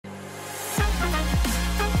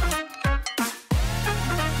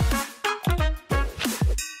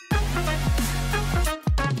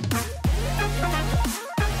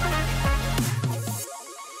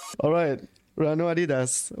All right, Rano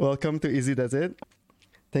Adidas, welcome to Easy Does It.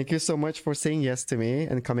 Thank you so much for saying yes to me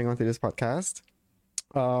and coming onto this podcast.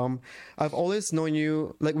 I've always known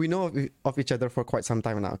you, like we know of each other for quite some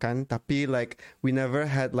time now, kan? Tapi like we never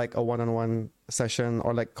had like a one-on-one session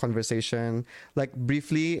or like conversation. Like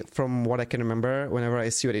briefly, from what I can remember, whenever I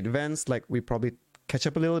see you at events, like we probably catch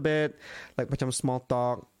up a little bit, like macam small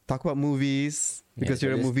talk about movies because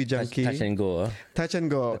you're a movie junkie. Touch and go. Touch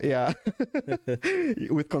and go, yeah,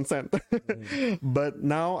 with consent. But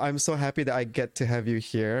now I'm so happy that I get to have you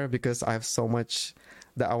here because I have so much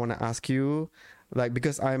that I want to ask you. Like,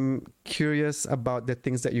 because I'm curious about the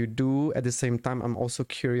things that you do. At the same time, I'm also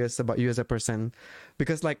curious about you as a person.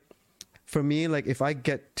 Because, like, for me, like, if I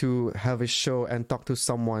get to have a show and talk to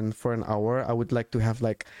someone for an hour, I would like to have,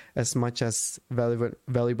 like, as much as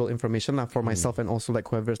valuable information for myself and also, like,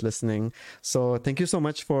 whoever's listening. So, thank you so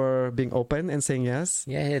much for being open and saying yes.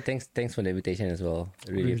 Yeah, thanks for the invitation as well.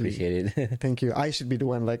 Really appreciate it. Thank you. I should be the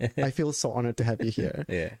one. Like, I feel so honored to have you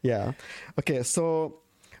here. Yeah. Okay, so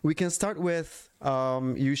we can start with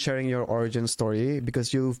you sharing your origin story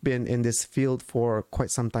because you've been in this field for quite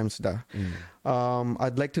some time sudah.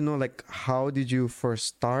 I'd like to know, like, how did you first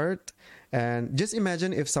start? And just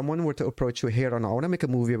imagine if someone were to approach you, hey Rano, I want to make a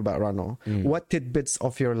movie about Rano. What tidbits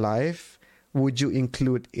of your life would you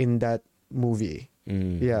include in that movie?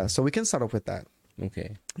 Yeah, so we can start off with that.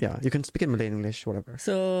 Okay. Yeah, you can speak in Malay, English, whatever.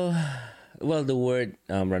 So, well, the word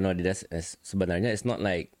Rano Adidas sebenarnya it's not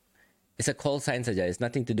like it's a call sign saja. It's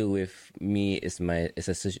nothing to do with me. It's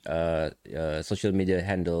a social media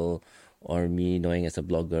handle or me knowing as a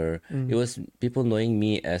blogger. It was people knowing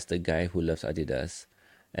me as the guy who loves Adidas,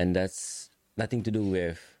 and that's nothing to do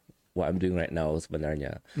with what I'm doing right now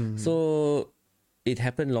sebenarnya. So it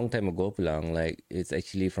happened long time ago pulang. Like it's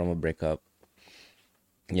actually from a breakup.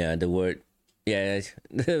 Yeah, the word. Yeah,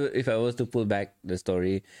 if I was to pull back the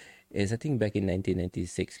story, is I think back in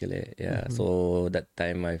 1996 kali. Yeah, so that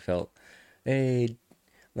time I felt, hey,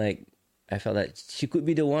 like I felt that she could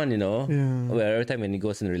be the one, you know. Where every time when he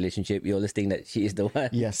goes in a relationship, you always think that she is the one.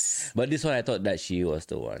 Yes. But this one, I thought that she was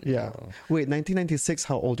the one. Yeah. You know? Wait, 1996,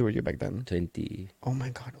 how old were you back then? 20. Oh my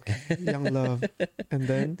God, okay. Young love. And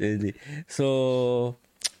then? 20. So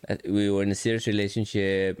we were in a serious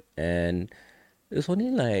relationship and it was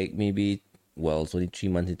only like it's only 3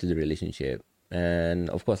 months into the relationship. And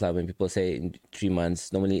of course, like when people say in 3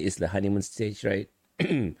 months, normally it's the honeymoon stage, right?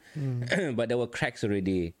 But there were cracks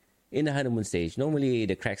already in the honeymoon stage. Normally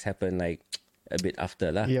the cracks happen like a bit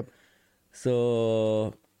after lah. Yep.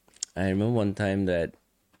 So I remember one time that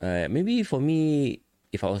maybe for me,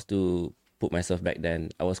 if I was to put myself back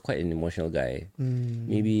then, I was quite an emotional guy.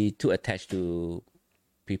 Maybe too attached to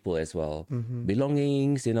people as well.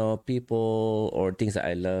 Belongings, you know, people or things that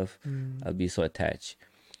I love. I'll be so attached.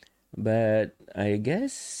 But I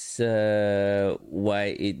guess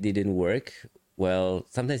why it didn't work, well,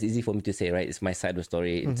 sometimes it's easy for me to say, right? It's my side of the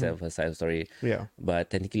story instead of her side of the story. Yeah. But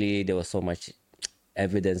technically, there was so much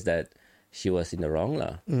evidence that she was in the wrong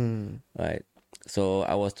lah. Right. So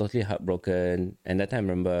I was totally heartbroken. And that time,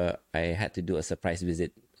 I remember, I had to do a surprise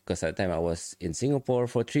visit because at the time I was in Singapore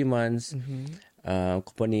for 3 months.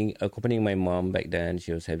 Accompanying my mom back then.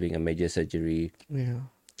 She was having a major surgery. Yeah.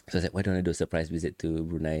 So I said, why don't I do a surprise visit to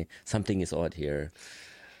Brunei? Something is odd here.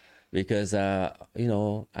 Because, you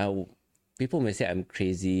know, people may say I'm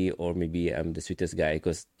crazy or maybe I'm the sweetest guy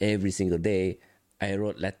because every single day I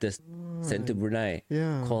wrote letters sent to Brunei.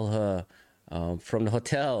 Yeah. Call her from the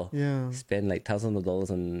hotel. Yeah. Spend like thousands of dollars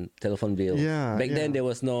on telephone bill. Yeah. Back then there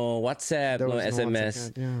was no WhatsApp, no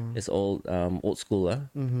SMS. It's old school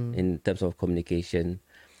in terms of communication.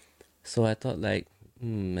 So I thought like,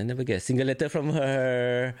 I never get a single letter from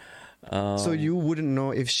her. So you wouldn't know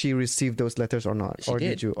if she received those letters or not, or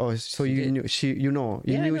did you? Oh, so you knew she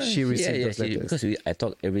received those letters because I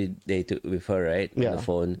talk every day with her, right? On the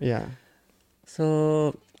phone. Yeah.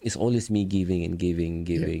 So it's always me giving and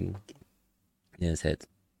giving. Yeah.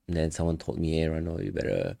 And then someone told me, "Hey, Rano, you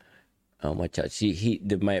better watch out."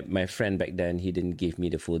 My friend back then, he didn't give me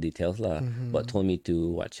the full details lah, but told me to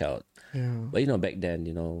watch out. Yeah. But you know, back then,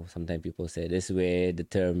 you know, sometimes people say this way,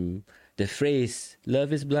 the phrase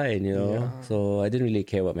 "love is blind," you know. Yeah. So I didn't really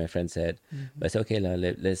care what my friend said, but I said, okay,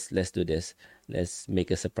 let's do this. Let's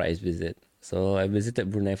make a surprise visit. So I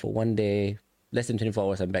visited Brunei for 1 day, less than 24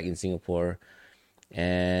 hours. I'm back in Singapore,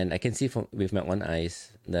 and I can see with my own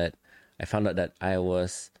eyes that I found out that I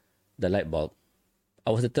was the light bulb.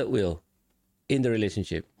 I was the third wheel in the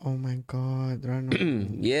relationship. Oh my God, Rano.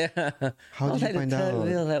 Yeah. How did you find out?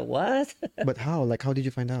 Wheel, like what? But how? Like, how did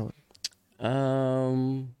you find out?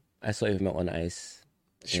 I saw it with my own eyes.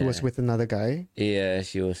 She was with another guy. Yeah,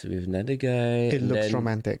 she was with another guy. It looks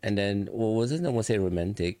romantic. And then, well, wasn't I want to say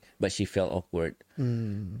romantic, but she felt awkward.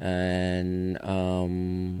 And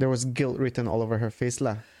there was guilt written all over her face,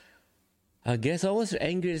 lah. I guess I was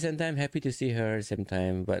angry at the same time, happy to see her at the same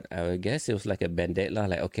time. But I guess it was like a band-aid, lah.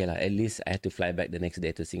 Like, okay, lah, at least I had to fly back the next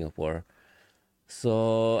day to Singapore.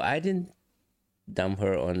 So I didn't dump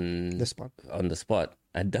her on the spot.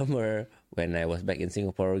 I dumped her when I was back in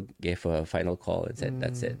Singapore, gave her a final call and said,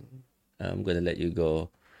 that's it. I'm going to let you go.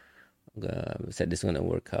 Said this is going to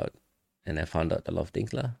work out. And I found out a lot of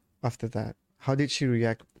things, lah. After that, how did she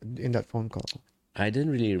react in that phone call? I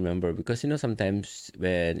didn't really remember because, sometimes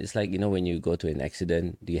when it's like, when you go to an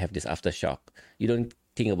accident, you have this aftershock. You don't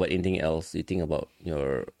think about anything else. You think about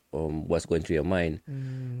your what's going through your mind.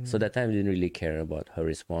 So that time I didn't really care about her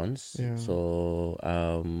response. Yeah. So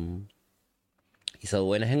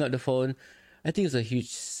when I hang up the phone, I think it's a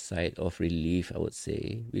huge sigh of relief, I would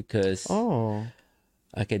say, because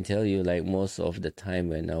I can tell you, like, most of the time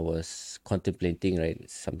when I was contemplating,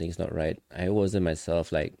 right, something's not right, I wasn't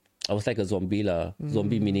myself. Like, I was like a zombie lah.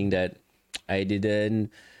 Zombie meaning that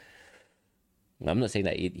I'm not saying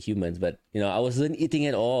that I eat humans, but I wasn't eating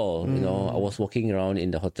at all. I was walking around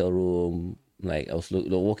in the hotel room, like I was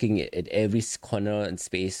walking at every corner and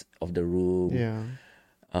space of the room. Yeah.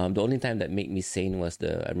 The only time that made me sane was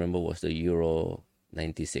the Euro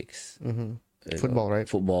 96. Football, right?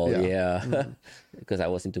 Football, yeah. Because I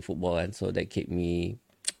was into football, and so that kept me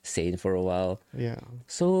sane for a while. Yeah.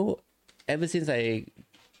 So ever since I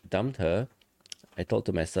dumped her, I thought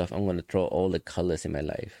to myself, I'm going to throw all the colors in my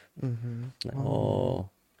life. So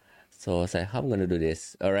I was like, how am I going to do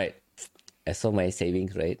this? All right. I saw my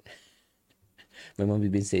savings, right? My mom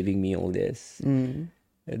had been saving me all this. And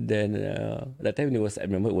then that time I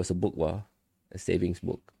remember it was a book, a savings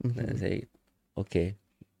book. And I said, okay.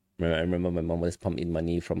 I remember my mom was pumping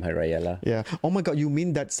money from Hari Raya lah. Yeah. Oh my God, you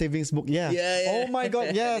mean that savings book? Yeah. Yeah. Oh my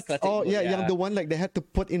God, yes. Book, yeah. The one like they had to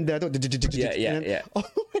put in there. Yeah. Oh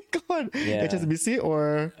my God. Yeah. HSBC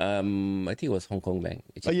or? I think it was Hong Kong Bank.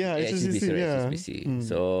 HSBC. Yeah. HSBC.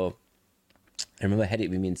 So I remember I had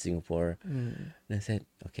it with me in Singapore. And I said,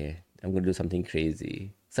 okay, I'm going to do something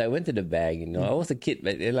crazy. So I went to the bank, I was a kid,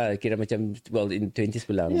 but kira macam, in 20s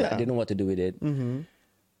pulang, but I didn't know what to do with it.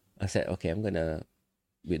 I said, okay, I'm going to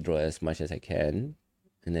withdraw as much as I can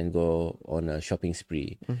and then go on a shopping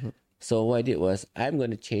spree. So what I did was, I'm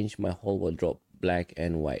going to change my whole wardrobe black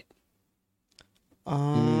and white.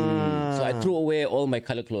 So I threw away all my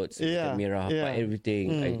color clothes, the mirror,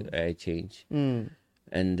 everything I changed.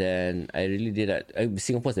 And then I really did that.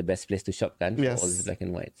 Singapore's the best place to shop, kan? For all these black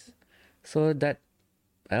and whites. So that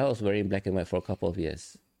I was wearing black and white for a couple of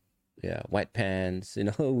years. Yeah, white pants,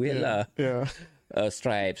 weird lah. Yeah.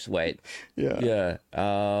 Stripes, white. Yeah.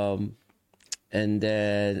 And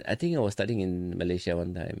then I think I was studying in Malaysia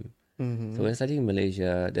one time. So when studying in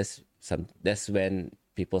Malaysia, that's when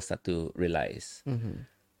people start to realize,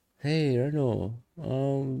 hey, Rano,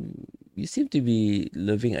 you seem to be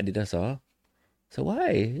loving Adidas, huh? So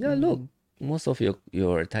why? Yeah, look, most of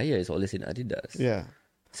your attire is always in Adidas. Yeah.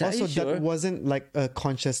 So also, that wasn't like a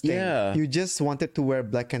conscious thing. Yeah. You just wanted to wear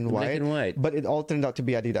black and white. But it all turned out to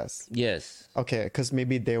be Adidas. Yes. Okay, because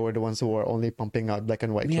maybe they were the ones who were only pumping out black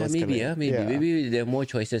and white clothes. Maybe there are more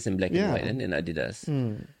choices in black and white than in Adidas.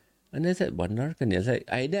 And I said, benar kan?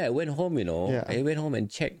 I went home, I went home and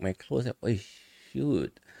checked my clothes. Oh,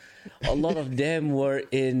 shoot. A lot of them were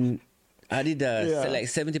in Adidas. Yeah. So like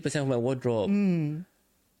 70% of my wardrobe.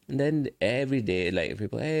 And then every day, like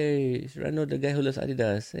people, hey, Rano, the guy who loves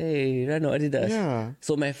Adidas. Hey, Rano, Adidas. Yeah.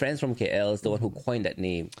 So my friends from KL is the one who coined that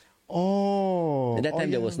name. Oh. At that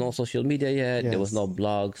time, there was no social media yet. There was no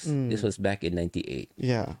blogs. This was back in 98.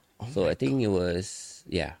 Yeah. So I think it was,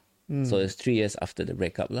 So it's 3 years after the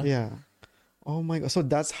breakup lah. Yeah. Oh my God. So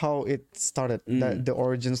that's how it started. The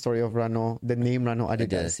origin story of Rano, the name Rano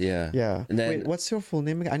Adidas. Yeah. And then, wait, what's your full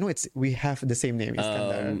name again? I know we have the same name,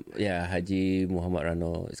 Iskandar. Haji Muhammad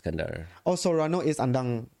Rano Iskandar. Oh, so Rano is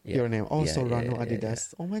Andang, your name. Oh, so Rano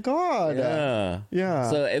Adidas. Oh my God.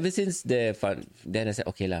 Yeah. So ever since then I said,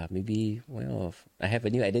 okay lah, maybe, I have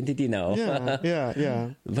a new identity now.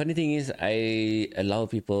 Yeah. Funny thing is, I allow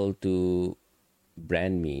people to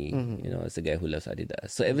brand me, as a guy who loves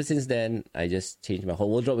Adidas. So ever since then, I just changed my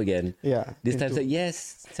whole wardrobe again. Yeah. This time,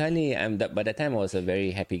 yes, suddenly by that time I was a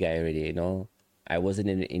very happy guy already. I wasn't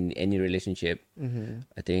in any relationship.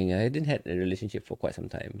 I think I didn't have a relationship for quite some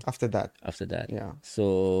time. After that. Yeah.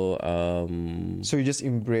 So so you just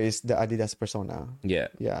embraced the Adidas persona. Yeah,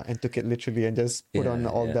 and took it literally and just put on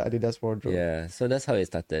all the Adidas wardrobe. Yeah. So that's how it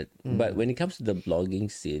started. But when it comes to the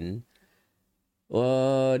blogging scene,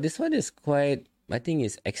 this one is quite I think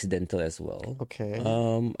it's accidental as well. Okay.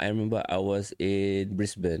 I remember I was in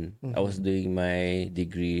Brisbane. I was doing my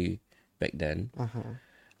degree back then.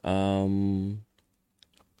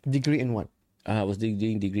 Degree in what? I was doing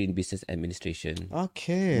degree in business administration.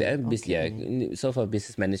 Okay. Yeah, so for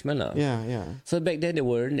business management lah. Yeah. So back then there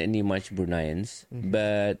weren't any much Bruneians,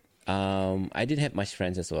 but I didn't have much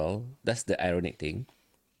friends as well. That's the ironic thing.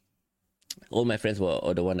 All my friends were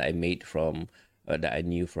the one I made from that I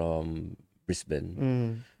knew from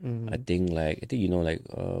Brisbane. I think Iqbal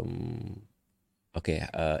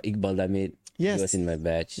Damit. Yes. He was in my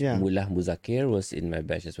batch. Yeah. Mullah Muzakir was in my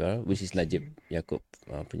batch as well, which is Najib Yaakob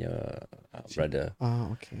punya brother.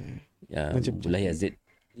 Okay. Yeah, Mullah Yazid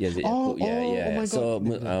Yaakob. Oh my God. So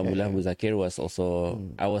Mullah Muzakir was also.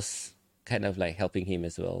 I was kind of like helping him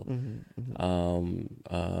as well.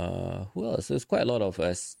 Who else? It was quite a lot of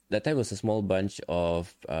us. That time was a small bunch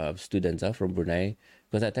of students from Brunei,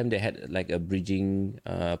 because that time they had like a bridging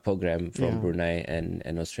program from Brunei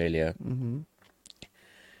and Australia.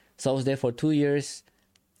 So I was there for 2 years,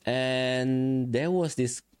 and there was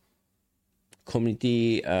this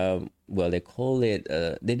community. They call it.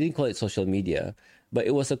 They didn't call it social media, but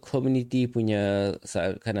it was a community punya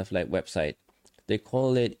kind of like website. They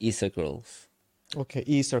call it e-circles. Okay,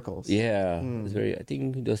 e-circles. Yeah, it's very. I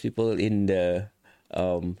think those people in the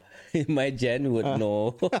in my gen would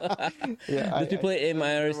know. Those people in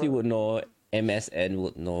MIRC would know. MSN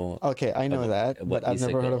would know. Okay, I know that, but I've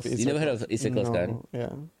never heard of e-circles. You never heard of e-circles, No.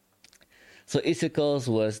 Yeah. So e-circles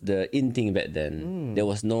was the in thing back then. There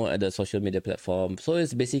was no other social media platform. So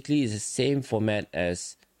it's basically the same format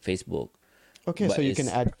as Facebook. Okay, so you can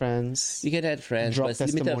add friends. You can add friends, drop but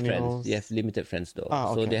it's limited testimonials. friends. You have limited friends though.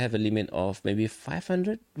 Okay. So they have a limit of maybe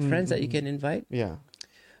 500 friends that you can invite. Yeah.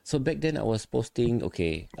 So back then I was posting,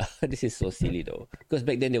 this is so silly though. Because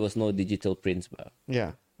back then there was no digital prints.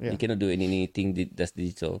 Yeah. You cannot do anything that's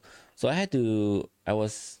digital. So I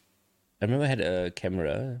remember I had a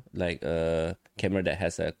camera, like a camera that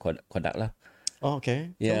has a Kodak lah. Oh,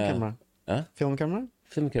 okay. Yeah. Film camera. Huh? Film camera?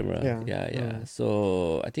 Film camera. Yeah.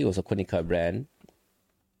 So I think it was a Konica brand.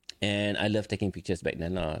 And I love taking pictures back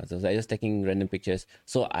then. So I was taking random pictures.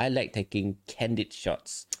 So I like taking candid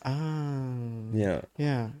shots. Yeah.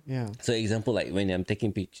 So example, like when I'm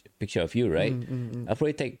taking picture of you, right? I'll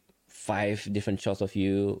probably take 5 different shots of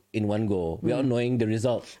you in one go without knowing the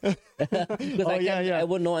result. Because I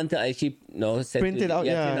won't know until I actually print it out.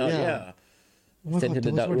 Send to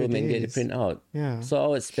the dark room and get it print out. Yeah. So I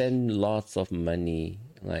would spend lots of money.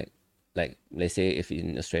 Like let's say if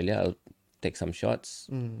in Australia, I'll take some shots.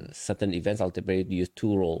 Certain events, I'll probably use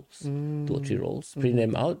 2 rolls, 2 or 3 rolls, print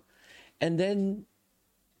them out, and then.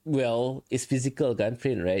 Well, it's physical, can't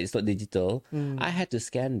print, right? It's not digital. I had to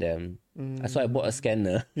scan them. So I bought a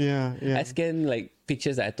scanner. Yeah. I scanned like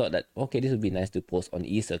pictures that I thought that, this would be nice to post on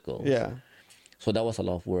e-circles. Yeah. So that was a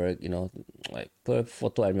lot of work, like per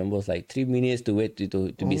photo, I remember it was like 3 minutes to wait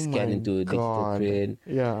to be scanned into digital print.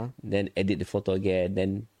 Yeah. Then edit the photo again,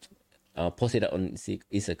 then post it out on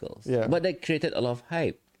e-circles. Yeah. But that created a lot of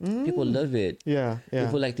hype. People love it. Yeah.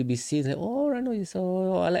 People like to be seen. Like, Rano,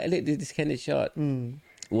 I like this candid shot.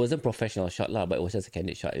 It wasn't professional shot lah, but it was just a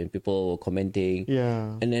candid shot. And people were commenting.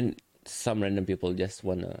 Yeah. And then some random people just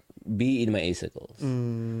want to be in my e-circles.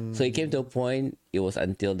 So it came to a point, it was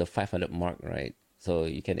until the 500 mark, right? So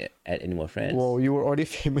you can add any more friends. Whoa, you were already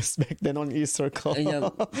famous back then on e-circle.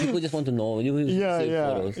 People just want to know.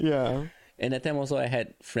 Photos. Yeah. And at that time also I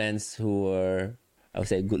had friends who were, I would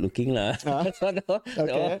say, good looking lah.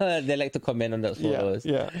 Okay. They like to comment on those photos.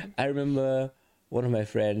 Yeah. I remember one of my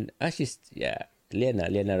friends, Liana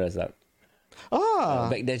Razak.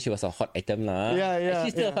 Back then she was a hot item lah. Yeah.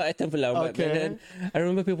 She's still a hot item pula. But back then, I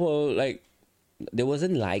remember people like, there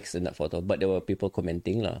wasn't likes in that photo, but there were people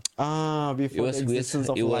commenting lah. Before the existence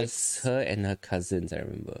of likes. It was her and her cousins, I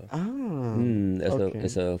remember.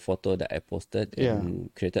 It's a photo that I posted and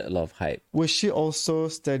created a lot of hype. Was she also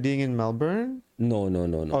studying in Melbourne? No.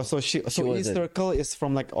 Oh, so e-circle is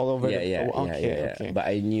from like all over. Okay. But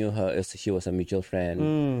I knew her. She was a mutual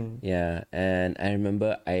friend. Yeah, and I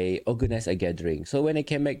remember I organized a gathering. So when I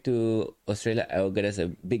came back to Australia, I organized a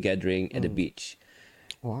big gathering at the beach.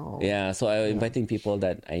 Wow. Yeah, so I was inviting people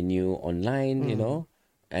that I knew online,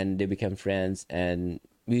 and they became friends, and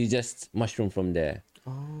we just mushroomed from there.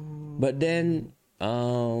 But then,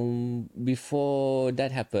 before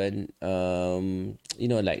that happened,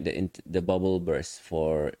 like the bubble burst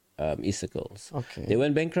for e-circles. Okay. They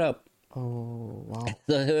went bankrupt. Oh, wow.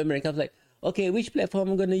 So they went bankrupt. Like, okay, which platform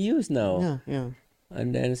am I gonna use now? Yeah.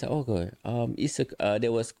 And then it's like,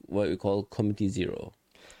 there was what we call Community Zero.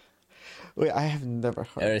 Wait, I have never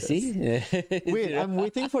heard this. See? Wait, I'm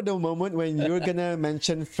waiting for the moment when you're gonna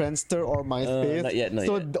mention Friendster or MySpace. Not yet.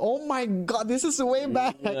 Oh my god, this is way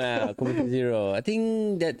back. Yeah, Community Zero. I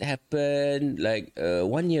think that happened like 1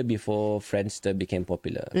 year before Friendster became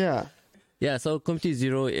popular. Yeah. Yeah, so Community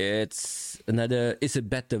Zero, it's a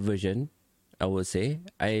better version, I would say.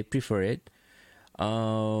 I prefer it.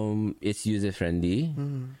 It's user friendly.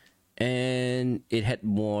 And it had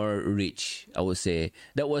more reach, I would say.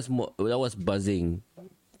 That was buzzing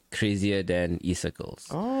crazier than e-circles.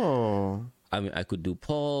 Oh. I mean, I could do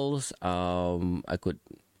polls.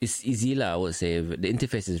 It's easy lah, I would say. The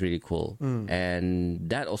interface is really cool. And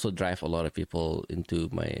that also drive a lot of people into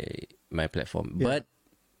my platform. Yeah. But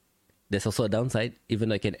there's also a downside. Even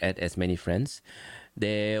though I can add as many friends,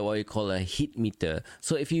 they're what you call a hit meter.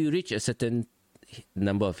 So if you reach a certain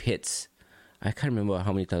number of hits, I can't remember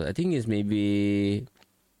how many thousand. I think it's maybe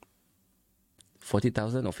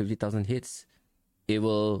 40,000 or 50,000 hits. It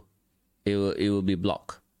will be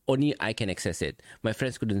blocked. Only I can access it. My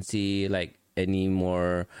friends couldn't see like any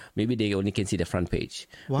more. Maybe they only can see the front page.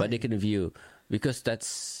 Why? But they can view, because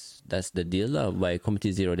that's the deal by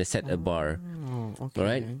Community Zero. They set a bar. Okay. All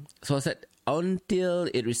right. So I said until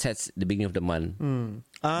it resets the beginning of the month.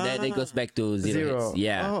 Then it goes back to zero. Hits.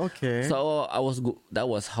 Yeah. Oh, okay. So that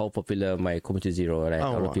was how popular my Community Zero. Right. A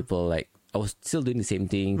lot of people like. I was still doing the same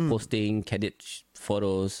thing, posting candid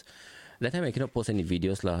photos. That time I cannot post any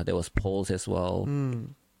videos lah. There was polls as well.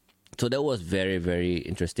 So that was very, very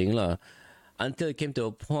interesting lah. Until it came to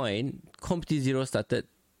a point, Community Zero started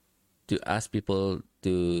to ask people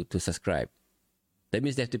to subscribe. That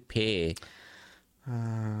means they have to pay.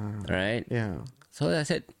 Right? Yeah. So I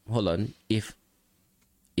said, hold on. If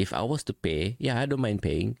I was to pay, yeah, I don't mind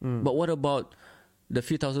paying. But what about the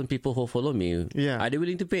few thousand people who follow me? Yeah. Are they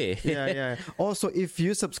willing to pay? Yeah. Also, if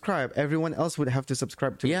you subscribe, everyone else would have to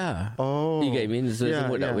subscribe too. Yeah. Oh. You get what I mean? So it's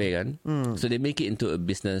work that way, kan? So they make it into a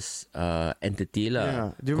business entity lah.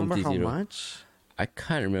 Yeah. Do you remember how much? I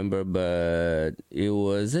can't remember, but it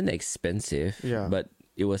wasn't expensive. Yeah. But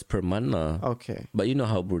it was per month lah. Okay. But you know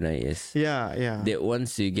how Brunei is. Yeah. That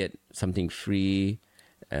once you get something free,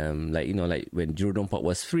 like when Jurudong Pop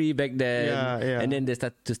was free back then, and then they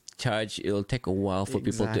start to charge, it'll take a while for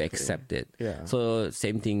people to accept it. Yeah. So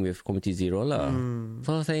same thing with Community Zero lah.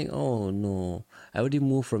 So I was saying, oh no, I already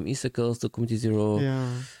moved from e-circles to Community Zero. Yeah.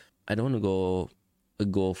 I don't want to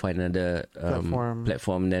go find another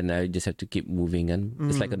platform. Then I just have to keep moving, and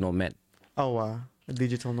it's like a nomad. Oh wow, a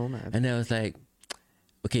digital nomad. And I was like,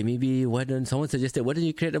 okay, maybe someone suggested, why don't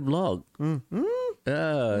you create a blog? Do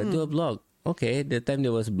a blog. Okay, the time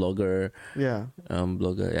there was Blogger. Yeah.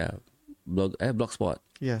 Blogspot.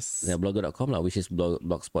 Yes. Yeah, blogger.com lah, which is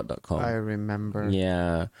blogspot.com. I remember.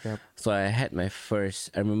 Yeah. Yep. So I had my first.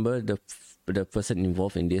 I remember the person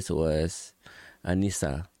involved in this was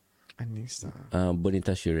Anissa.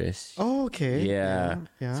 Bonita Shures. Oh, okay. Yeah.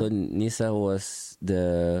 So Nisa was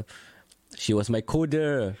she was my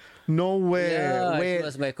coder. No way. Yeah, wait, she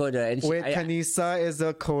was my coder. And Kanisa is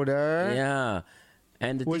a coder? Yeah.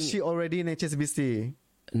 And was she already in HSBC?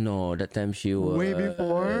 No, that time she was... Way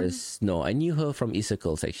before? No, I knew her from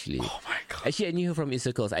e-circles actually. Oh my god. Actually, I knew her from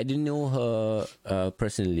e-circles. I didn't know her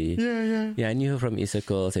personally. Yeah. Yeah, I knew her from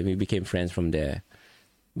e-circles and we became friends from there.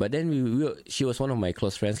 But then she was one of my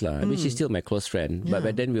close friends lah. I mean, she's still my close friend. Yeah. But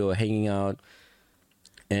by then we were hanging out.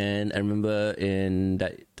 And I remember in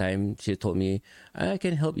that time, she told me, I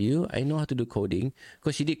can help you. I know how to do coding.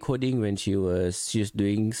 Because she did coding when she was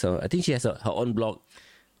doing some... I think she has her own blog.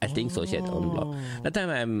 I think so. She had her own blog. That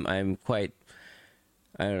time I'm quite...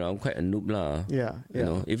 I don't know. I'm quite a noob lah. Yeah. You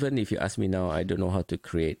know, even if you ask me now, I don't know how to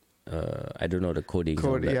create... I don't know the coding.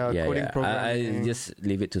 Coding programming. I just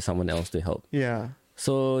leave it to someone else to help. Yeah.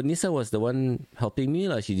 So Nisa was the one helping me.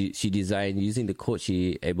 She designed using the code.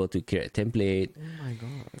 She able to create a template. Oh my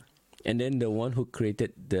god! And then the one who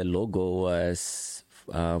created the logo was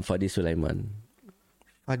Fadi Sulaiman.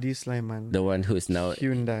 Fadi Sulaiman, the one who is now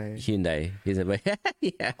Hyundai. He's a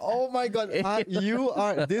yeah. Oh my god! You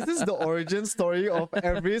are. This is the origin story of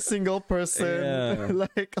every single person. Yeah.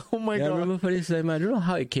 Like, oh my god! I remember Fadi Sulaiman. I don't know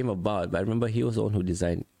how it came about, but I remember he was the one who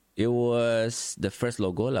designed. It was the first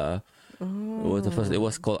logo lah. It was the first. It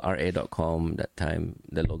was called RA.com that time.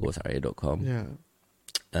 The logo was RA.com. Yeah.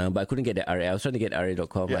 But I couldn't get the RA. I was trying to get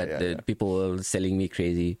RA.com, but the people were selling me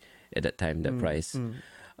crazy at that time, the price.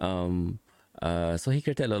 So he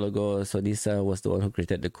created the logo. So Nisa was the one who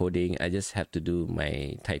created the coding. I just had to do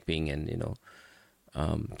my typing and,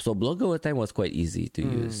 so Blogger over time was quite easy to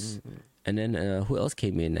use. And then who else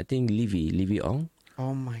came in? I think Livy Ong.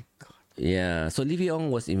 Oh my god. Yeah, so Livy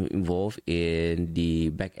Ong was involved in the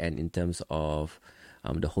back end in terms of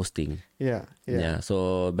the hosting. Yeah.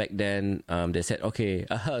 So back then, they said, okay,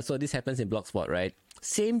 so this happens in Blogspot, right?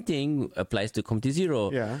 Same thing applies to Community Zero.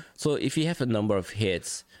 Yeah. So if you have a number of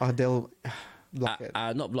hits, they'll block it.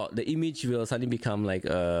 Not block. The image will suddenly become like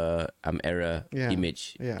a error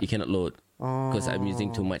image. Yeah. You cannot load because I'm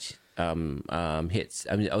using too much hits.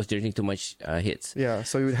 I was generating too much hits. Yeah.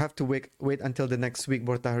 So you would have to wait until the next week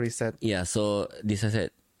Borta reset. Yeah. So this I said,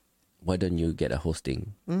 why don't you get a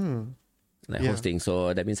hosting? Hosting.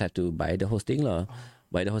 So that means I have to buy the hosting lah.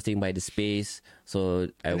 Buy the hosting, buy the space. So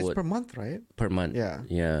it's per month, right? Per month. Yeah.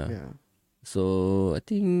 So I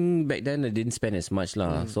think back then I didn't spend as much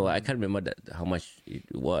lah. So I can't remember how much it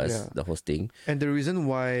was, the hosting. And the reason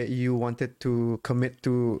why you wanted to commit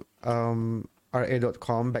to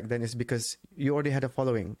ra.com back then is because you already had a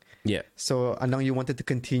following. Yeah. So now you wanted to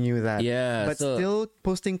continue that. Yeah. But still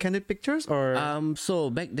posting candid pictures or? So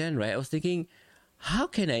back then, right, I was thinking, how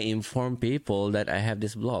can I inform people that I have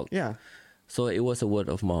this blog? Yeah. So it was a word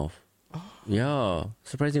of mouth. Oh. Yeah,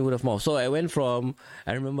 surprising word of mouth. So I went from,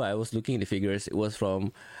 I remember I was looking at the figures. It was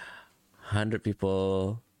from 100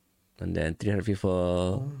 people, and then 300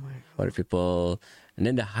 people, 400 people, and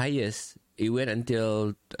then the highest, it went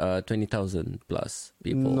until 20,000 plus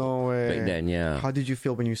people. No way. Back then, yeah. How did you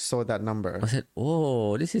feel when you saw that number? I said,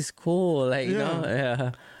 oh, this is cool. Like, you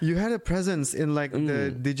know, You had a presence in like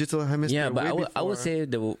the digital hemisphere. Yeah, but I would say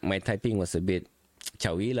my typing was a bit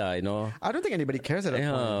chowy lah, you know. I don't think anybody cares at that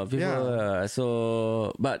point.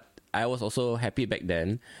 So, but I was also happy back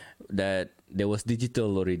then that there was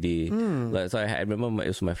digital already. So I remember it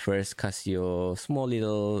was my first Casio, small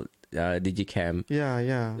little digicam.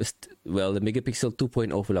 Yeah. Well, the megapixel 2.0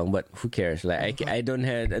 lang, but who cares? Like I don't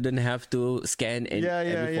have to scan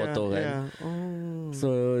every photo.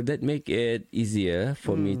 So that make it easier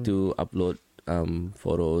for me to upload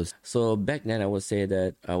photos. So back then I would say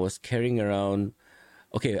that I was carrying around.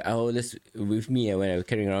 Okay, with me when I was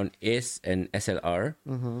carrying around is an SLR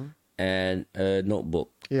and a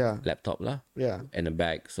notebook, laptop lah, and a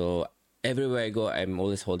bag. So everywhere I go, I'm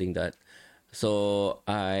always holding that. So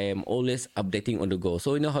I am always updating on the go.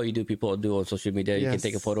 So you know how you do, people do on social media. You can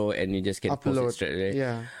take a photo and you just can post it straight away.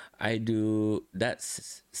 Yeah, I do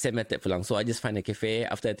that's same method lang. So I just find a cafe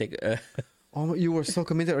after I take. Oh, you were so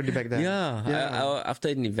committed already back then. Yeah. I, after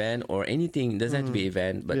an event or anything, doesn't have to be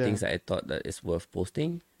event, but things that I thought that is worth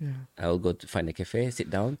posting. Yeah. I'll go to find a cafe, sit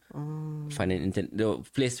down, find the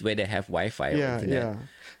place where they have Wi-Fi or internet. Yeah.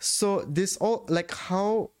 So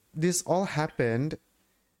how this all happened,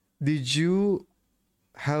 did you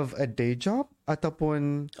have a day job?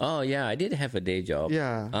 Ataupun? Oh yeah, I did have a day job.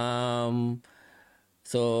 Yeah.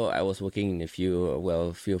 So I was working in a few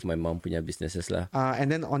of my mom punya businesses lah.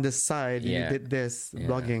 And then on the side, you did this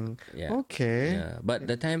blogging. Yeah. Okay. Yeah. But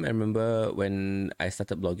the time I remember when I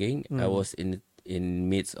started blogging, I was in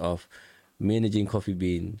midst of managing Coffee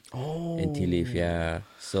Bean and Tea Leaf. Yeah.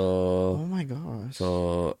 So. Oh my gosh.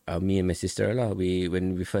 So me and my sister lah,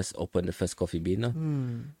 when we first opened the first Coffee Bean lah,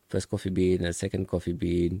 first Coffee Bean, the second Coffee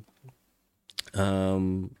Bean.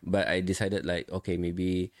 But I decided like, okay,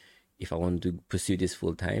 maybe if I want to pursue this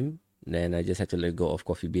full time, then I just have to let go of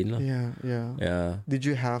Coffee Bean lah. Yeah. Did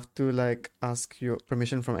you have to like ask your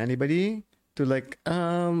permission from anybody to like?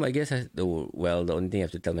 I guess the only thing I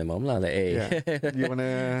have to tell my mom lah, like, hey, you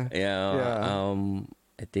wanna?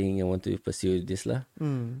 I think I want to pursue this lah.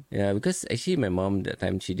 Yeah, because actually my mom that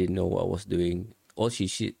time she didn't know what I was doing. All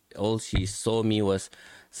she saw me was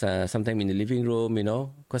sometime in the living room, you know,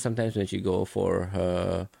 because sometimes when she go for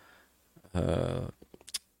her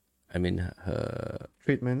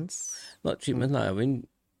treatments. Not treatments lah. I mean,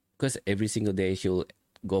 because every single day she'll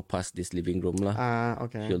go past this living room lah.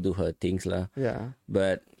 Okay. She'll do her things lah. Yeah.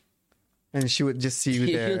 And she would just see you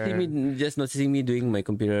there. She'll see me just noticing me doing my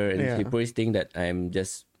computer, and she probably think that I'm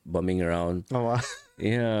just bumming around. Oh wow.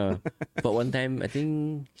 Yeah. But one time, I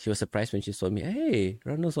think she was surprised when she saw me. Hey,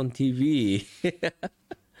 Rano's on TV.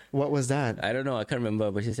 What was that? I don't know. I can't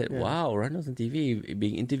remember. But she said, wow, Rano's on TV,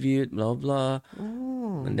 being interviewed, blah, blah.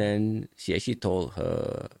 Oh. And then she actually told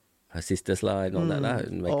her sisters lah and all that lah.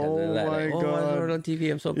 And my cousin like, oh, Rano on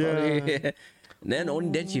TV. I'm so proud of you. Then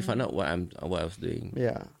only then she found out what I was doing.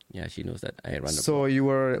 Yeah. Yeah, she knows that I run a So blog. You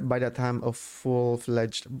were by that time a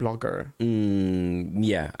full-fledged blogger.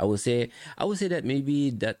 Yeah, I would say that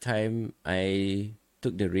maybe that time I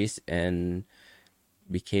took the risk and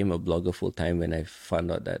became a blogger full time when I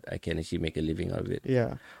found out that I can actually make a living out of it.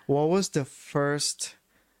 Yeah. What was the first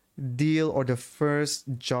deal or the first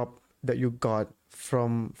job that you got for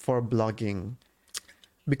blogging?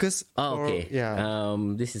 Because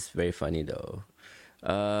this is very funny though.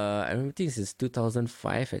 I remember this is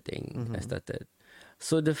 2005, I think. I started.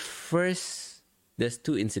 So the first there's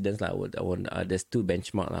two incidents there's two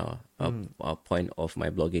benchmark point of my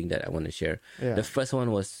blogging that I want to share. Yeah. The first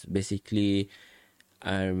one was basically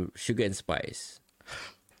sugar and spice.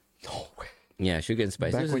 No way. Yeah, sugar and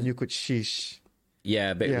spice. Back when you could sheesh.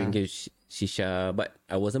 Yeah, back when you shisha, but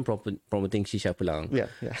I wasn't promoting shisha pulang. Yeah,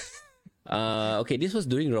 yeah. Okay, this was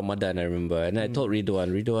during Ramadan, I remember, and I told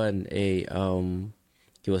Ridwan, hey,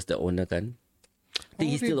 he was the owner, kan? I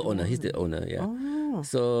think he's still the owner. He's the owner, yeah. Oh.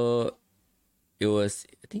 So it was,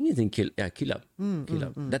 I think it's in Kilap.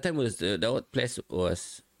 That time that place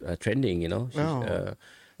was trending, you know.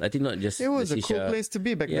 I think not just it was the a cool place to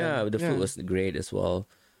be back then. Yeah, the food was great as well.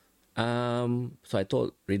 So I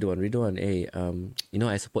told Ridwan, hey, you know,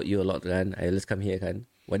 I support you a lot, kan? Let's come here, kan?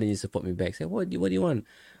 Why don't you support me back? Say, what do you want?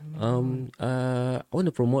 I want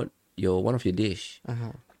to promote one of your dish.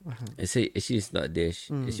 I say, actually, it's not a dish.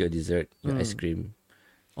 It's your dessert, your ice cream.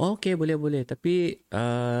 Oh, okay, boleh. Tapi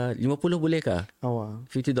 50 boleh kah? Oh, wow.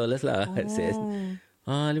 $50 lah, it says.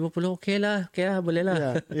 50 okay lah, boleh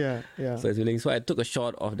lah. Yeah. So it's willing. So I took a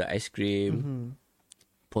shot of the ice cream,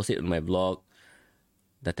 posted it on my blog.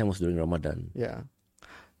 That time was during Ramadan. Yeah.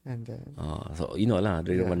 And then... so, you know lah,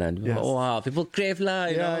 during Ramadan. Yes. Oh, wow, people crave lah,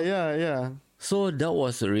 you know. Yeah. So that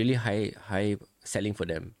was really high selling for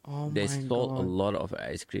them. Oh, they sold a lot of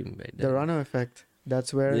ice cream back then. The Rano effect.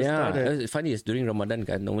 That's where it started. It's funny, it's during Ramadan,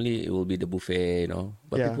 kan. Normally, it will be the buffet, you know.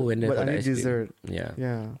 But people went there for the ice dessert. cream.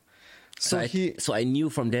 Yeah. So I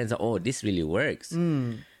knew from then, oh, this really works.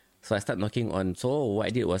 So I started knocking on. So what I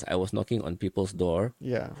did was I was knocking on people's door.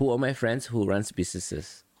 Yeah. Who are my friends who runs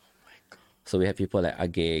businesses. Oh my God. So we have people like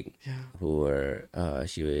Ageg, who were her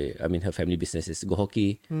family business is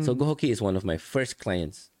Gohoki. So Gohoki is one of my first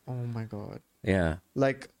clients. Oh my God. Yeah.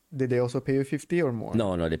 Like, did they also pay you 50 or more?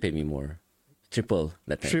 No, they paid me more. Triple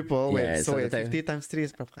that time. Triple? Wait, Yeah, so wait, that time, 50 times 3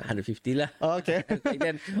 is 150 lah. Oh, okay.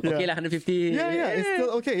 Then, okay lah, 150. Yeah, it's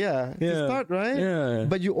still okay, to start, right? Yeah.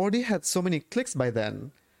 But you already had so many clicks by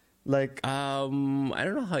then. Like... I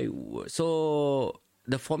don't know how it works. So,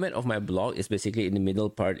 the format of my blog is basically, in the middle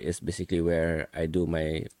part is basically where I do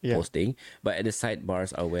my posting. But at the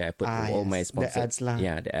sidebars are where I put all my sponsors. The ads lah.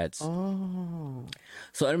 Yeah, the ads. Oh.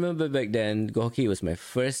 So I remember back then, Gohoki was my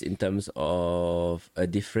first in terms of a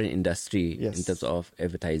different industry, in terms of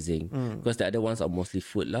advertising. Because the other ones are mostly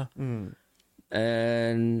food lah.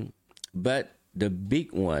 But the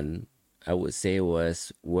big one, I would say,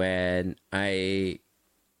 was when I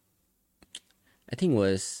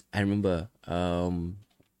remember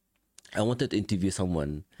I wanted to interview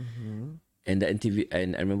someone, and I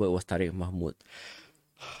remember it was Tariq Mahmood.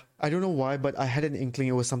 I don't know why, but I had an inkling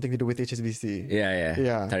it was something to do with HSBC. Yeah.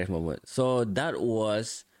 Tariq Mahmood. So that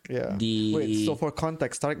was Wait, so for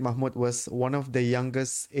context, Tariq Mahmood was one of the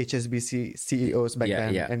youngest HSBC CEOs back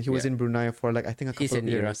then, and he was in Brunei for like I think a couple of years.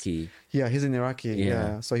 He's an Iraqi. Yeah, he's an Iraqi.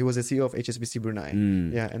 Yeah. So he was the CEO of HSBC Brunei.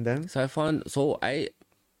 Yeah, and then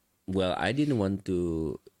I didn't want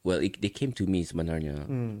to. They came to me sebenarnya.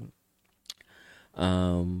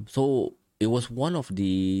 So it was one of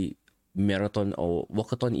the marathon or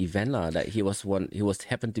walkathon event lah that he was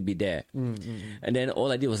happened to be there. And then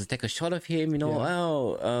all I did was take a shot of him, you know,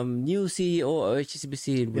 new CEO of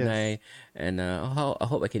HSBC in Brunei, and I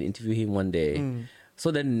hope I can interview him one day.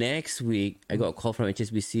 So the next week I got a call from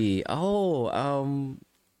HSBC.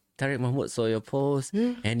 Tariq Mahmood saw your post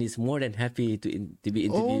and he's more than happy to be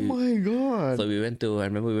interviewed. Oh my God. So I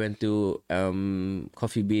remember we went to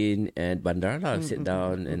Coffee Bean at Bandar lah, sit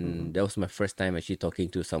down, and that was my first time actually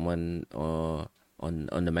talking to someone on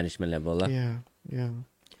the management level lah. Yeah.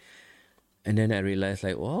 And then I realized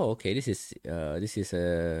like, wow, okay, this is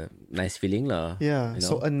a nice feeling lah. Yeah. You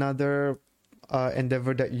know? So another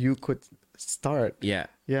endeavor that you could start. Yeah.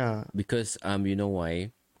 Yeah. Because you know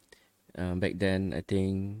why? Back then, I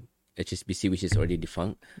think HSBC, which is already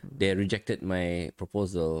defunct, they rejected my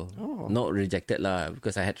proposal. Not rejected lah,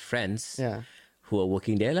 because I had friends who are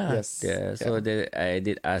working there lah. Yes. So I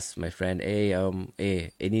did ask my friend, hey,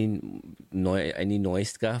 any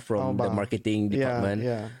noise kah from the marketing department?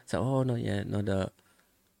 So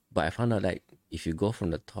but I found out like if you go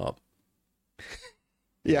from the top.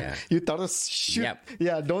 You thought of shoot.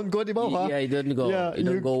 Don't go di bawah. You don't go. You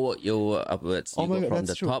don't go upwards. You go from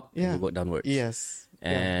the top. You go downwards. Yes.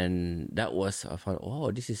 And that was I found.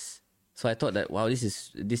 This is. So I thought that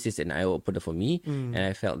this is an eye opener for me, and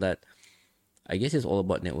I felt that I guess it's all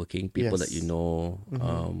about networking, people that you know.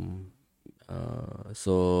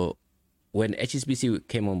 So when HSBC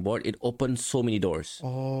came on board, it opened so many doors.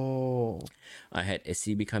 I had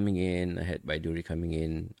SCB coming in. I had Baiduri coming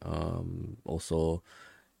in. Also.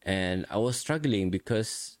 And I was struggling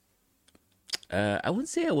because I wouldn't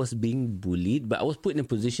say I was being bullied, but I was put in a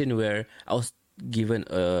position where I was given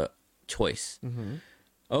a choice.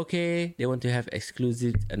 Okay, they want to have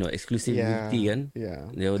exclusivity, they want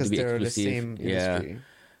to be exclusive. The same industry.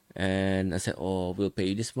 And I said, "Oh, we'll pay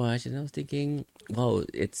you this much." And I was thinking, "Wow,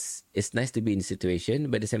 it's nice to be in a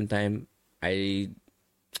situation, but at the same time, I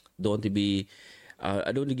don't want to be,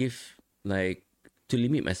 I don't want to give like to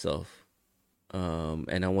limit myself,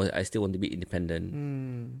 and I still want to be independent."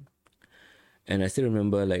 And I still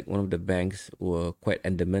remember like one of the banks were quite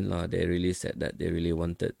adamant. They really said that they really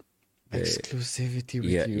wanted exclusivity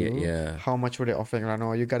with you. Yeah. How much were they offering,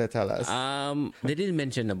 Rano? You gotta tell us. They didn't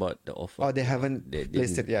mention about the offer. Oh, they haven't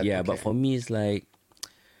listed yet. Yeah, but for me, it's like,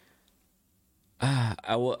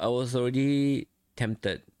 I was already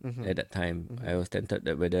tempted at that time. I was tempted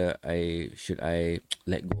that whether I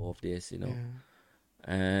let go of this,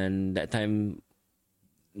 And that time,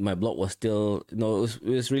 my blog was still, it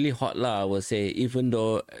was really hot I would say. Even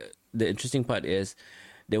though the interesting part is,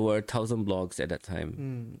 there were 1,000 blogs at that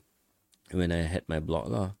time. When I had my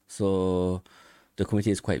blog so the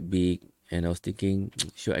community is quite big, and I was thinking,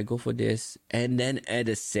 should I go for this? And then at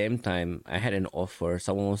the same time, I had an offer.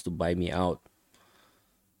 Someone wants to buy me out.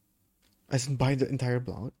 As in buy the entire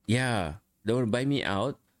blog? Yeah, they want to buy me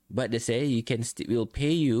out, but they say you can we'll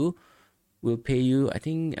pay you. I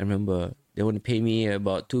think I remember they want to pay me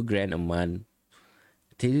about $2,000 a month.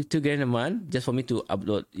 $2,000 a month just for me to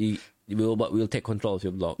upload. We'll take control of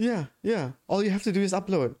your blog. Yeah. All you have to do is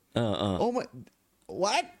upload. Oh my,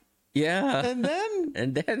 what? Yeah.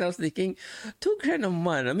 And then I was thinking, $2,000 a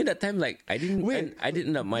month. I mean, that time, like, I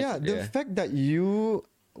didn't have much. Yeah, the fact that you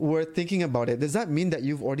were thinking about it, does that mean that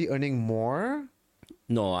you've already earning more?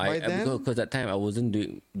 No, because that time I wasn't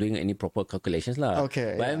doing any proper calculations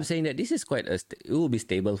Okay. But I'm saying that this is quite it will be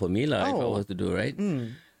stable for me if I was to do, right.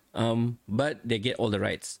 But they get all the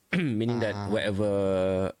rights, meaning that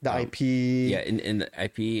whatever the IP, in the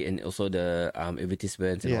IP, and also the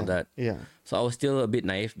advertisements and all that. Yeah. So I was still a bit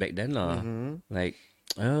naive back then, like,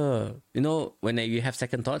 when you have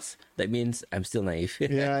second thoughts, that means I'm still naive.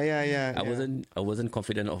 Yeah. I wasn't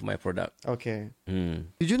confident of my product. Okay. Did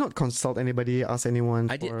you not consult anybody? Ask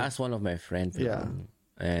anyone? I did ask one of my friends. Yeah.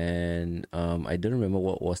 And I don't remember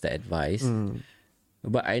what was the advice.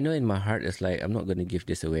 But I know in my heart, it's like, I'm not going to give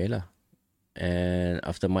this away. And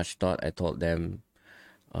after much thought, I told them,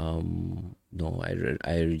 no,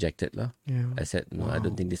 I rejected. Yeah. I said, no, I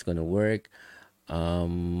don't think this is going to work.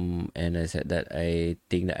 And I said that I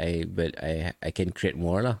think that I can create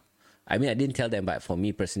more. I mean, I didn't tell them, but for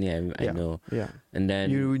me personally, I know. Yeah. And then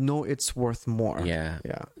you know it's worth more. Yeah.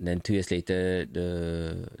 Then 2 years later,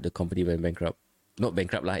 the company went bankrupt. Not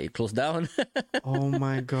bankrupt, it closed down. Oh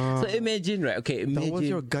my God. So imagine, right? Okay, imagine. That was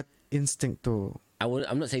your gut instinct too.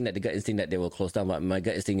 I'm not saying that the gut instinct that they will close down, but my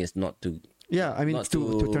gut instinct is not to. Yeah, I mean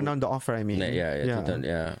to turn down the offer. I mean.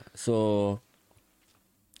 Yeah. So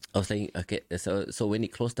I was thinking, okay, so when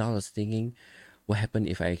it closed down, I was thinking, what happened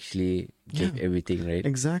if I actually gave everything, right?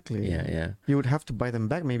 Exactly. Yeah. You would have to buy them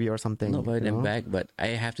back maybe or something. Not buy them back, but I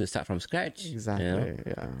have to start from scratch. Exactly.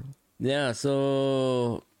 Yeah.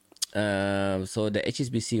 So the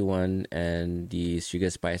HSBC one and the Sugar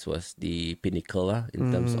Spice was the pinnacle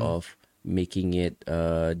in terms of making it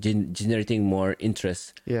generating more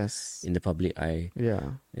interest in the public eye.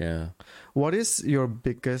 Yeah. What is your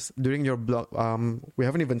biggest during your blog? We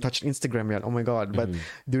haven't even touched Instagram yet. Oh my God. But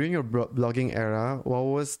during your blogging era, what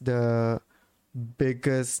was the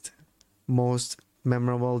biggest, most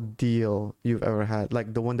memorable deal you've ever had?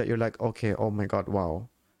 Like the one that you're like, okay, oh my God, wow,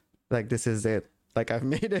 like this is it. Like I've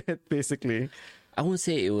made it, basically. I won't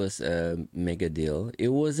say it was a mega deal. It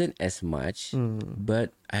wasn't as much,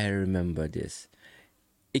 but I remember this.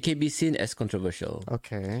 It can be seen as controversial.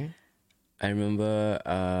 Okay. I remember,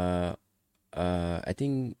 I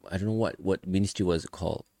think, I don't know what ministry was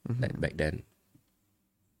called back then.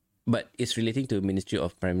 But it's relating to Ministry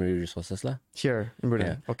of Primary Resources Here in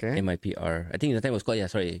Brunei. Okay. MIPR. I think at the time it was called,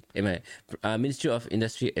 Ministry of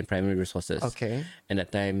Industry and Primary Resources. Okay. And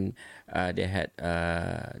at the time, they had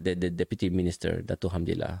the Deputy Minister, Dato'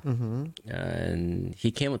 Hamdillah. And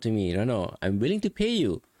he came up to me, Rano, I'm willing to pay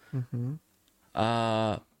you.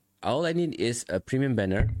 All I need is a premium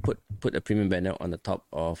banner. Put a premium banner on the top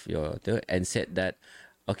of your and said that,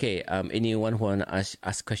 okay, anyone who want to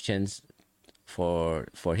ask questions for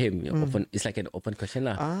him, open. It's like an open question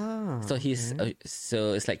So he's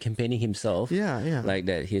so it's like campaigning himself. Yeah. Like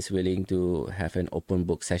that, he's willing to have an open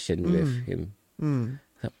book session with him.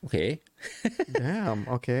 Okay. Damn.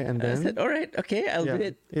 Okay, and then I said, all right, okay, I'll do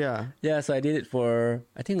it. Yeah. So I did it for,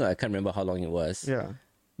 I think I can't remember how long it was. Yeah.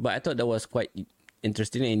 But I thought that was quite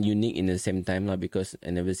interesting and unique in the same time because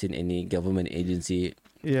I never seen any government agency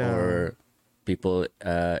or people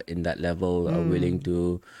in that level are willing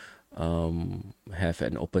to have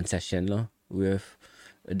an open session with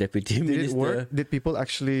a deputy Did minister. It work? Did people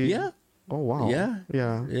actually? Yeah. Oh wow. Yeah.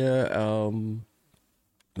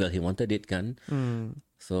 Well, he wanted it, kan.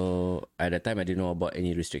 So at that time, I didn't know about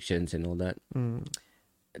any restrictions and all that.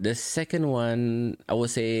 The second one, I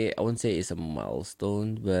won't say it's a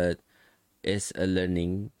milestone, but it's a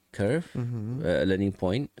learning curve, a learning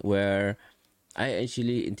point where I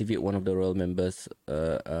actually interviewed one of the royal members,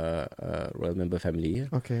 royal member family.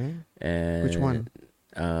 Okay. And which one?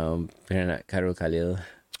 Karol Khalil.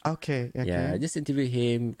 Okay. Yeah, I just interviewed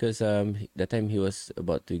him because that time he was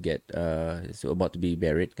about to be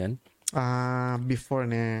married, kan. Before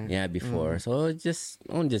ne. Yeah, before. So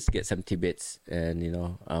I'll just get some tidbits and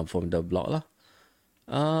from the blog lah.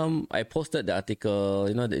 I posted the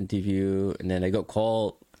article, the interview, and then I got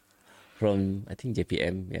called from I think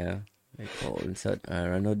JPM. Yeah, I called and said,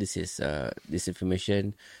 "Rano, this is this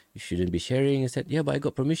information you shouldn't be sharing." I said, "Yeah, but I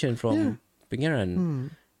got permission from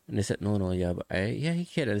Pengiran." And they said, no, yeah, but he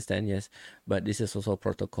can understand, yes. But this is also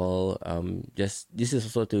protocol. This is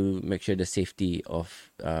also to make sure the safety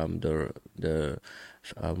of the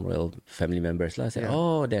royal family members. I said,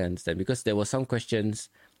 they understand. Because there were some questions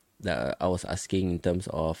that I was asking in terms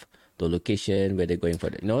of the location, where they're going for,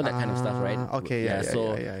 that kind of stuff, right? Okay, yeah.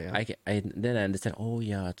 I then I understand,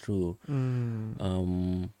 true.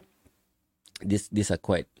 These are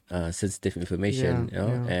quite sensitive information,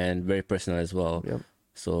 and very personal as well. Yep.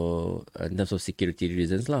 So in terms of security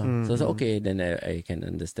reasons lah. So I was okay, then I can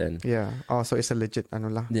understand. Yeah. Oh, so it's a legit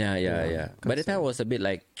lah. Yeah. By the time I was a bit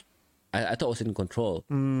like, I thought I was in control.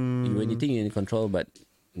 When you think you're in control, but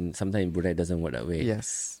sometimes Brunei doesn't work that way.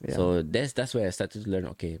 Yes. Yeah. So that's where I started to learn,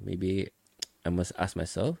 okay, maybe I must ask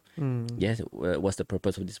myself, yes, what's the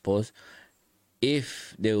purpose of this post?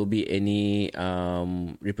 If there will be any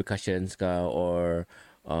repercussions or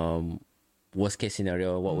worst case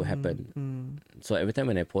scenario, what will happen? So every time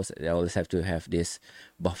when I post, I always have to have this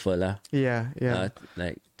buffer lah. Yeah.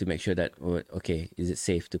 Like to make sure that is it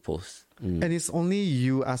safe to post? And it's only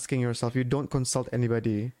you asking yourself. You don't consult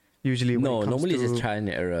anybody usually. No, normally it's just trial and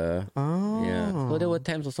error. Oh. Yeah. So there were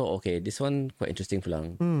times also. Okay, this one quite interesting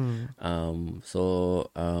pulang.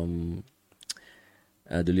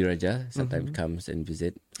 Duli Raja sometimes comes and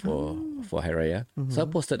visit for Hari Raya. So I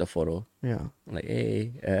posted a photo. Yeah. Like,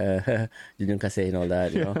 hey, Junjun Kasih and all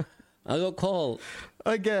that, I got called.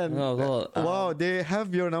 Again. Wow, they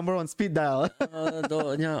have your number on speed dial.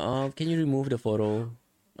 Can you remove the photo?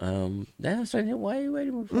 Then I was trying, why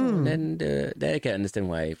remove the photo? Then I can understand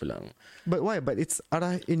why pulang. But why? But it's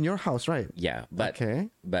in your house, right? Yeah, but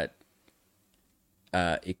it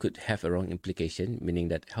could have a wrong implication, meaning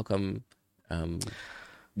that how come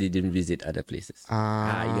they didn't visit other places. You know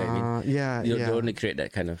what I mean? Yeah. You don't want to create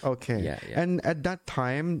that kind of... Okay. Yeah. And at that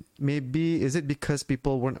time, maybe, is it because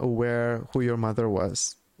people weren't aware who your mother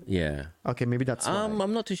was? Yeah. Okay, maybe that's why.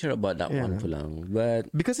 I'm not too sure about that one, pulang. But...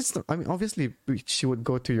 Because it's... obviously, she would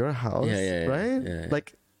go to your house, right? Yeah.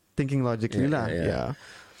 Like, thinking logically lah. Yeah.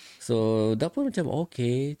 So, that point macam,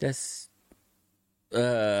 okay, that's...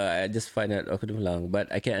 I just find that okay pulang. But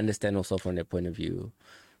I can understand also from their point of view.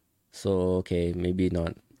 So, okay, maybe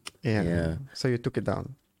not. Yeah. So you took it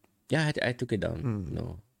down? Yeah, I took it down.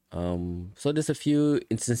 No. So there's a few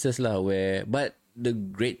instances lah where, but the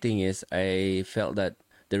great thing is I felt that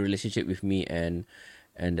the relationship with me and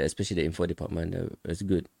especially the info department was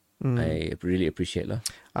good. I really appreciate lah.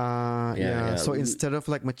 Yeah. So instead of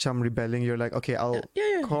like macam rebelling, you're like, okay, I'll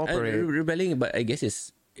cooperate. Rebelling, but I guess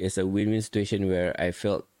it's a win-win situation where I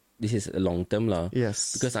felt this is a long term lah.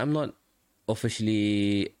 Yes. Because I'm not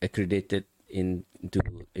officially accredited into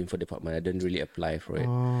info department. I don't really apply for it.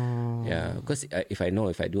 Yeah, because if I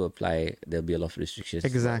do apply, there'll be a lot of restrictions.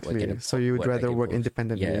 Exactly. So you would rather work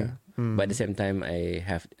independently. Yeah. But at the same time, I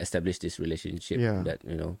have established this relationship that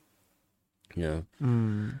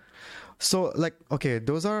So like, okay,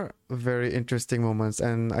 those are very interesting moments,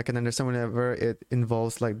 and I can understand whenever it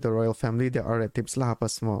involves like the royal family, there are red tips lah apa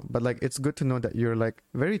semua. But like, it's good to know that you're like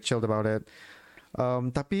very chilled about it.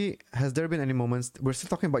 Tapi has there been any moments, we're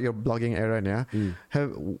still talking about your blogging era, yeah?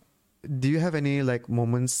 Do you have any like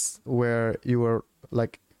moments where you were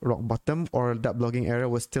like rock bottom, or that blogging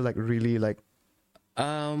era was still like really like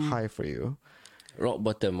high for you? Rock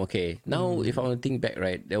bottom, okay. Now if I want to think back,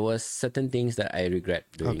 right, there was certain things that I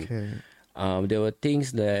regret doing. Okay. There were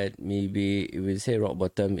things that maybe if we say rock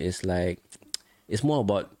bottom is like, it's more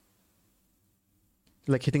about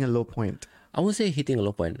like hitting a low point. I won't say hitting a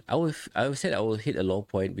low point. I would say I will hit a low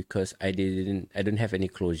point because I don't have any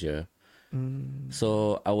closure.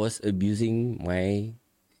 So I was abusing my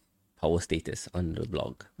power status on the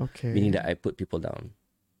blog. Okay. Meaning that I put people down.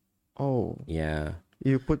 Oh. Yeah.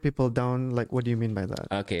 You put people down, like, what do you mean by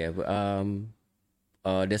that? Okay.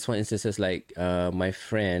 There's one instances like my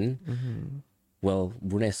friend, well,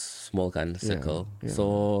 Brunei small circle. Yeah.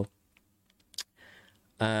 So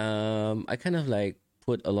I kind of like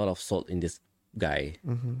put a lot of salt in this guy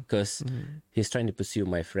because he's trying to pursue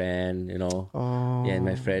my friend, you know. Oh. Yeah, and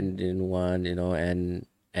my friend didn't want, you know, and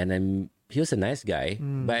he was a nice guy,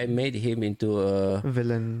 but I made him into a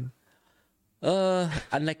villain,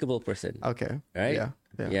 unlikable person. Okay. Right?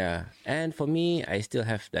 Yeah. And for me, I still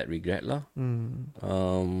have that regret, lah.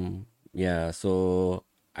 Yeah. So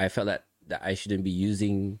I felt that I shouldn't be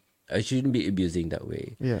abusing that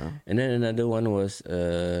way. Yeah. And then another one was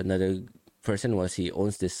another person was he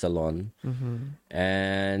owns this salon,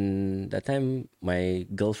 and that time my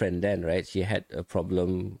girlfriend then, right, she had a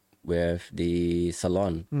problem with the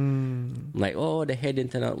salon. Like, oh, the hair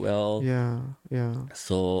didn't turn out well. Yeah.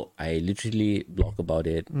 So I literally blocked about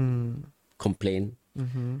it, complained.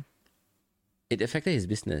 It affected his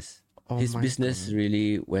business. His business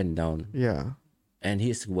really went down. Yeah. And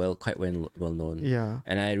he's quite well known. Yeah.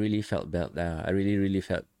 And I really felt bad. I really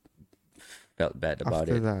felt bad about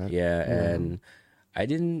After it. That. Yeah. And I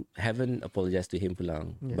haven't apologized to him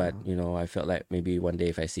pulang. Yeah. But, you know, I felt like maybe one day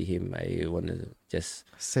if I see him, I want to just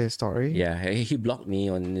say sorry. Yeah. He blocked me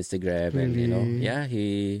on Instagram. Really? And, you know, yeah,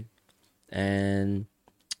 and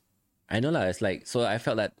I know lah, it's like, so I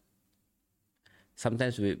felt that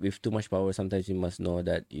sometimes with too much power, sometimes you must know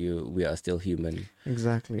that we are still human.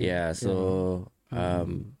 Exactly. Yeah. So,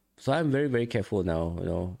 so I'm very, very careful now. You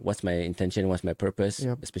know, what's my intention? What's my purpose?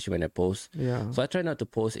 Especially when I post. Yeah. So I try not to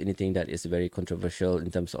post anything that is very controversial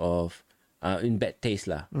in terms of in bad taste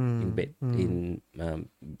lah.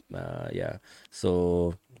 Yeah.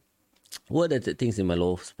 So what are the things in my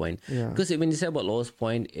lowest point? Because when you say about lowest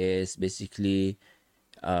point is basically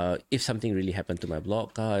if something really happened to my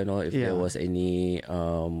blog, you know, if there was any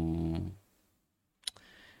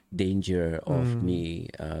danger of me,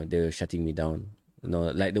 they were shutting me down. You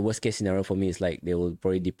know, like the worst case scenario for me is like they will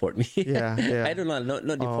probably deport me. Yeah. I don't know, not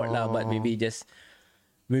deport lah, but maybe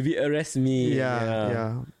arrest me.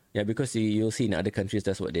 Yeah. Because you'll see in other countries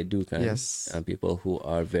that's what they do, kind. Yes. People who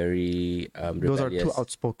are very rebellious. Those are too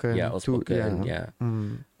outspoken. Yeah, outspoken.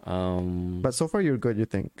 But so far you're good, you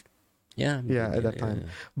think? Yeah. At that time.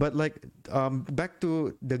 But like back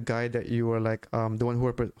to the guy that you were like the one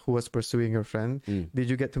who was pursuing your friend. Did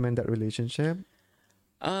you get to mend that relationship?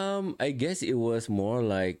 I guess it was more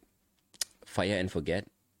like fire and forget,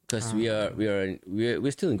 because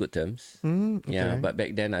we're still in good terms. Okay. Yeah, but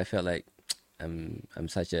back then I felt like I'm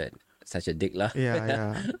such a dick lah.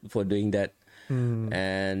 Yeah. For doing that.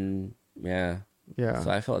 And so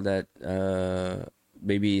I felt that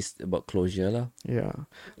maybe it's about closure lah. Yeah.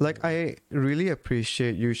 Like I really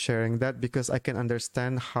appreciate you sharing that, because I can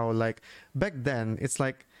understand how like back then it's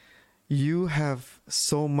like you have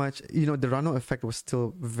so much, you know, the Rano effect was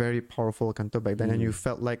still very powerful kanto back then, and you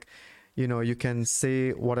felt like, you know, you can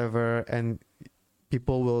say whatever and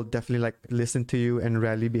people will definitely like listen to you and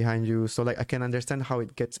rally behind you. So like I can understand how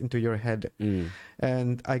it gets into your head.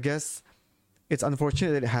 And I guess it's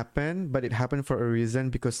unfortunate that it happened, but it happened for a reason,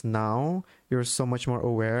 because now you're so much more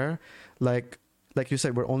aware. Like you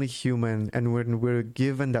said, we're only human, and when we're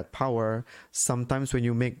given that power, sometimes when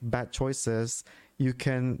you make bad choices,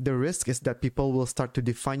 the risk is that people will start to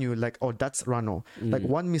define you like, oh, that's Rano. Like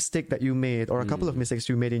one mistake that you made, or a couple of mistakes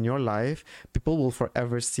you made in your life, people will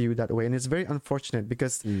forever see you that way. And it's very unfortunate,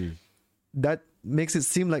 because that makes it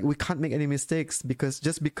seem like we can't make any mistakes, because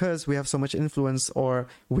we have so much influence, or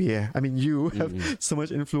you have so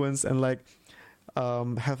much influence and like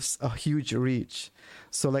have a huge reach.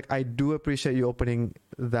 So like I do appreciate you opening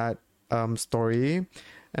that story,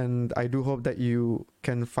 and I do hope that you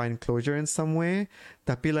can find closure in some way.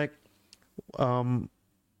 Tapi like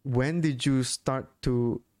when did you start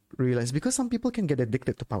to realize, because some people can get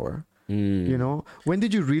addicted to power, you know, when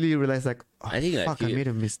did you really realize like, I think fuck, I made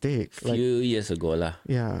a mistake few years ago lah.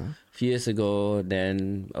 Few years ago,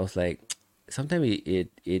 then I was like, sometimes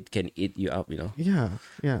it can eat you up, you know. Yeah.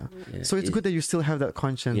 So it's good that you still have that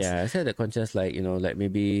conscience. I said that conscience, like, you know, like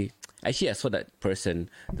maybe actually I saw that person,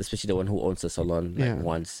 especially the one who owns the salon, like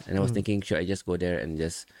once, and I was thinking, should I just go there and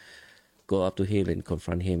just go up to him and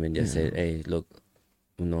confront him and just say, hey, look,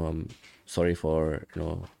 you know, I'm sorry for, you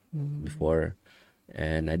know, before,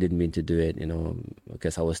 and I didn't mean to do it, you know,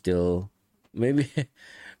 because I was still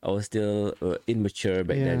immature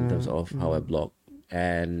back then in terms of how I blog.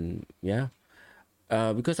 And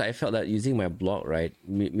because I felt that using my blog, right,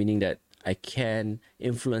 meaning that I can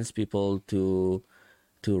influence people to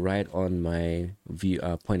to write on my view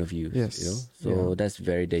point of view. Yes. You know, so that's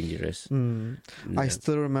very dangerous. I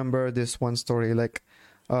still remember this one story. Like,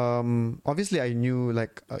 obviously I knew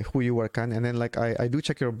like who you were, kan, and then like I do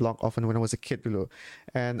check your blog often when I was a kid dulu,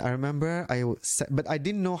 and I remember but I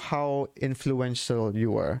didn't know how influential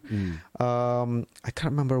you were. I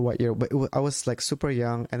can't remember what year, but I was like super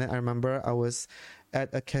young, and then I remember I was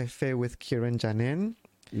at a cafe with Kieran Janin.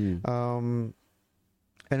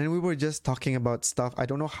 And then we were just talking about stuff. I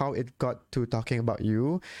don't know how it got to talking about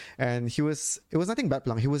you. And it was nothing bad,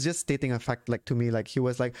 Plang. He was just stating a fact, like, to me, like, he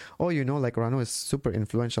was like, oh, you know, like, Rano is super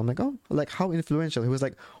influential. I'm like, oh, like, how influential? He was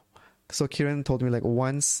like, so Kieran told me, like,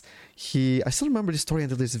 once I still remember this story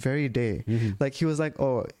until this very day. Like, he was like,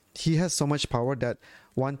 oh, he has so much power that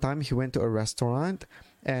one time he went to a restaurant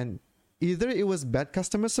and either it was bad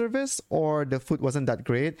customer service or the food wasn't that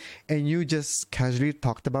great, and you just casually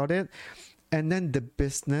talked about it. And then the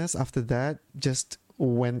business after that just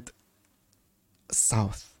went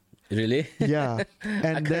south. Really? Yeah.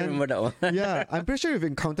 And I can't remember that one. Yeah, I'm pretty sure you've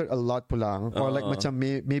encountered a lot, Pulang. Or like macam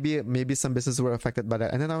maybe some businesses were affected by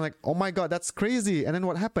that. And then I'm like, oh my God, that's crazy. And then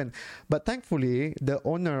what happened? But thankfully, the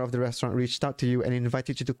owner of the restaurant reached out to you and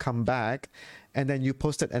invited you to come back. And then you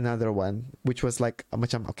posted another one, which was like,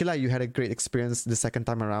 macam, okay lah, you had a great experience the second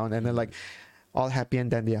time around. And then like, all happy and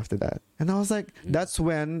dandy after that. And I was like, that's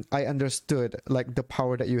when I understood like the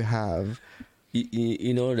power that you have.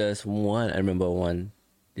 You know, there's one, I remember one.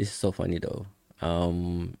 This is so funny though.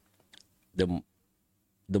 The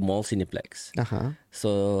mall Cineplex.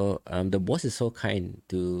 So the boss is so kind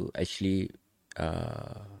to actually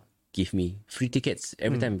give me free tickets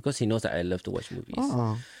every time because he knows that I love to watch movies.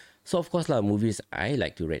 So of course movies, I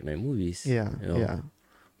like to rate my movies. Yeah, you know? Yeah.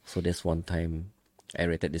 So there's one time I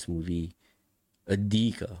rated this movie a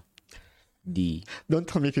D. Don't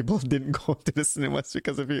tell me people didn't go to the cinemas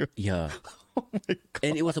because of you. Yeah. Oh my God.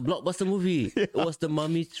 And it was a blockbuster movie. Yeah. It was The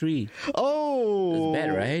Mummy 3. Oh. It was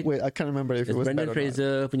bad, right? Wait, I can't remember if it was Brendan bad or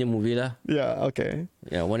Fraser punya movie lah. Yeah, okay.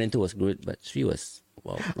 Yeah, 1 and 2 was good, but 3 was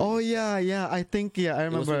wow. Oh yeah. I think I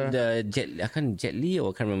remember. It was Jet Li, or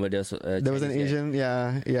I can't remember. There was an Asian,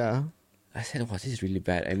 yeah. I said, wow, this is really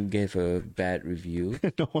bad. I gave a bad review.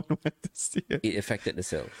 No one went to see it. It affected the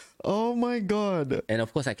sales. Oh my God. And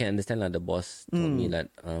of course, I can understand the boss told me that,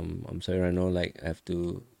 I'm sorry, Rano, like, I have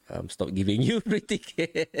to stop giving you free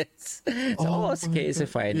tickets. So, okay, it's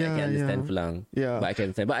fine. I can understand Pulang. Yeah. But I can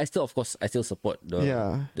understand. But I still, of course, support the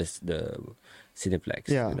Cineplex.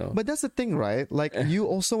 Yeah. You know? But that's the thing, right? Like, you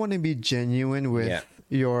also want to be genuine with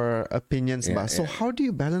your opinions, so how do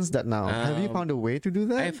you balance that now? Have you found a way to do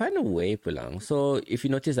that? I find a way, Pulang. So if you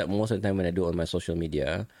notice that most of the time when I do on my social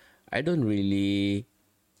media, I don't really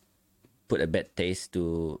put a bad taste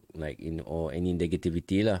to like or any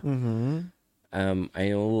negativity lah.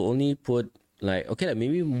 I will only put like, okay, like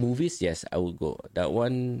maybe movies, yes, I would go. That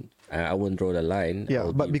one, I won't draw the line.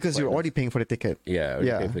 Yeah, but because you're already paying for the ticket. Yeah,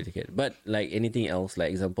 paying for the ticket. But like anything else,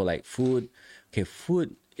 like example, like food. Okay,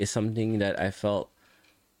 food is something that I felt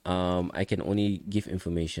I can only give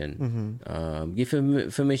information. Give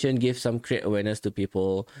information, give some create awareness to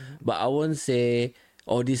people. But I won't say,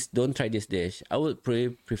 oh, don't try this dish. I would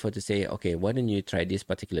prefer to say, okay, why don't you try this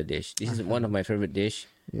particular dish? This is one of my favorite dish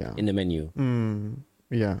in the menu.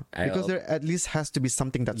 Yeah, because there at least has to be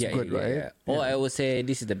something that's good, right? Yeah. Or I would say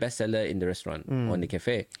this is the best seller in the restaurant or in the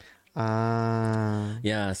cafe.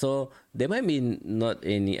 Yeah, so there might be not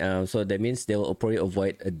any. So that means they will probably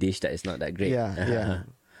avoid a dish that is not that great. Yeah.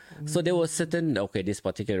 So there was certain this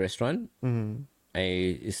particular restaurant,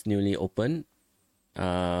 is newly open.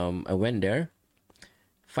 I went there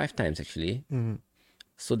 5 times actually.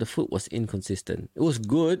 So the food was inconsistent. It was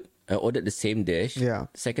good. I ordered the same dish. Yeah.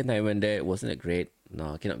 The second time I went there, it wasn't that great.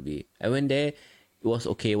 No, it cannot be. I went there. It was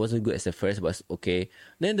okay. It wasn't good as the first, but it's okay.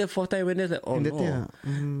 Then the 4th time I went there, like, oh no.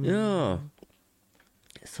 Yeah.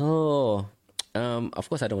 So, of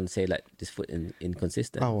course, I don't want to say like this food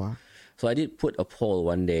inconsistent. Oh wow. So I did put a poll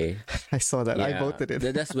one day. I saw that. I voted it.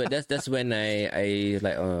 That's when I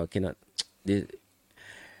like cannot.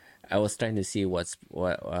 I was trying to see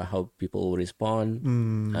how people will respond,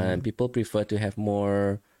 and people prefer to have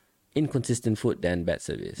more inconsistent food than bad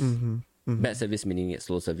service. Bad service meaning it's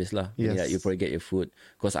slow service lah. Yes. That you probably get your food,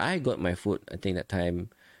 because I got my food, I think that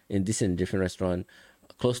time in different restaurant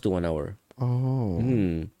close to 1 hour. Oh.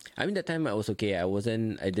 I mean that time I was okay. I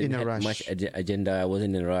didn't have much agenda. I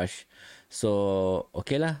wasn't in a rush. So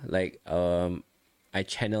okay lah. Like I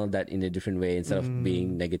channeled that in a different way. Instead of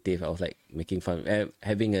being negative, I was like making fun,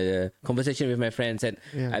 having a conversation with my friend. Said,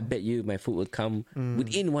 I bet you my food would come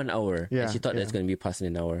within 1 hour. Yeah, and she thought that's going to be past in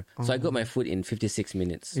an hour. So I got my food in 56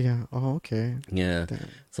 minutes. Yeah. Oh, okay. Yeah. Damn.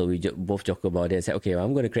 So we both joke about it and said, okay, well,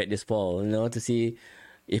 I'm going to create this poll, to see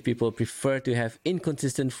if people prefer to have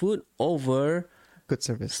inconsistent food over good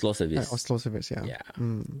service, slow service. Or slow service, yeah. Yeah.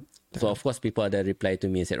 So of course, people that replied to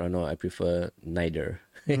me and said, "Oh no, I prefer neither."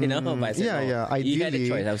 But I said, yeah. Ideally, you had a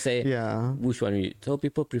choice. I would say, yeah. Which one? So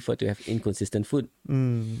people prefer to have inconsistent food.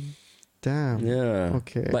 Damn. Yeah.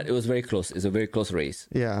 Okay. But it was very close. It's a very close race.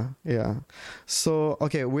 Yeah. So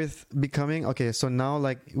with becoming so now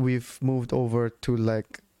like we've moved over to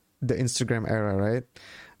like the Instagram era, right?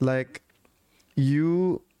 Like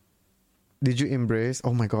did you embrace?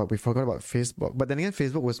 Oh my God, we forgot about Facebook. But then again,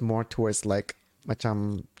 Facebook was more towards like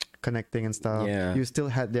macam connecting and stuff. Yeah. You still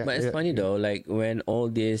had that. But it's funny though, like when all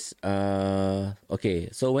this so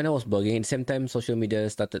when I was blogging, at the same time social media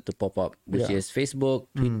started to pop up, which is Facebook,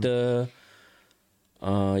 Twitter,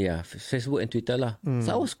 Facebook and Twitter lah.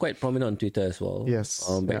 So I was quite prominent on Twitter as well. Yes.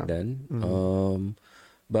 Back then.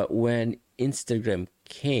 But when Instagram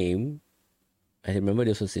came, I remember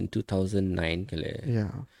this was in 2009. Yeah.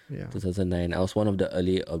 2009. I was one of the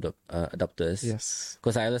early adopters. Yes.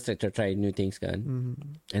 Because I always like to try new things, kan.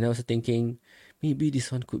 And I was thinking, maybe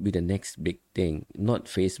this one could be the next big thing, not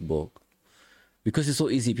Facebook. Because it's so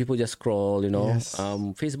easy. People just scroll, Yes.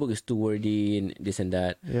 Facebook is too wordy and this and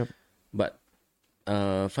that. Yep. But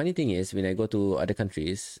funny thing is, when I go to other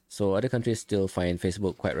countries, so other countries still find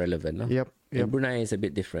Facebook quite relevant. No? Yep. In Brunei is a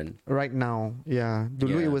bit different. Right now, yeah.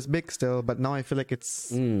 Dulu it was big still, but now I feel like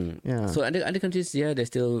it's yeah. So other countries, they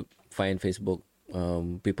still find Facebook.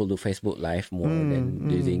 People do Facebook Live more than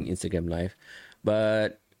using Instagram Live.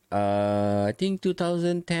 But I think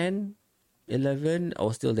 2010, 11, I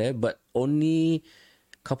was still there, but only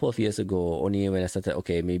couple of years ago, only when I started,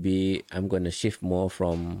 okay, maybe I'm going to shift more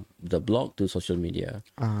from the blog to social media.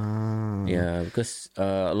 Yeah, because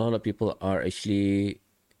a lot of people are actually,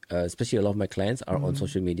 especially a lot of my clients are on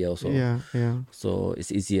social media also. Yeah. So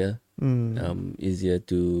it's easier, easier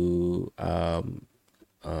to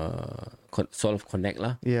sort of connect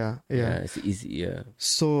lah. Yeah. It's easier.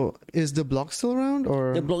 So is the blog still around,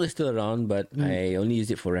 or the blog is still around, but I only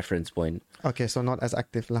use it for reference point. Okay, so not as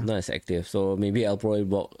active lah. Not as active. So maybe I'll probably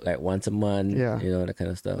blog like once a month. Yeah. That kind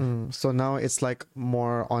of stuff. So now it's like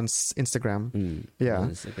more on Instagram. Yeah. On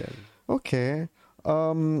Instagram. Okay.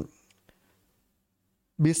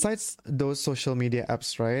 Besides those social media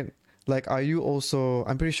apps, right? Like, are you also?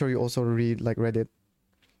 I'm pretty sure you also read like Reddit.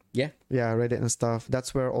 Yeah, Reddit and stuff.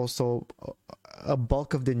 That's where also a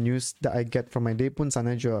bulk of the news that I get from my day pun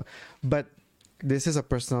sana je. But this is a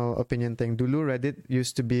personal opinion thing. Dulu Reddit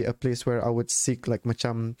used to be a place where I would seek like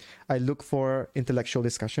macam I look for intellectual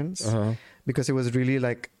discussions because it was really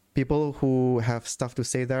like people who have stuff to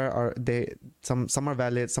say there are some are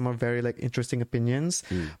valid, some are very like interesting opinions.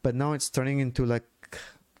 But now it's turning into like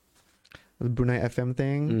the Brunei FM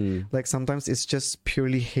thing. Like sometimes it's just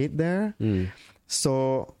purely hate there.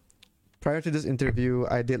 So prior to this interview,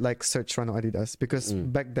 I did like search Rano Adidas because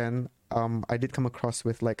back then I did come across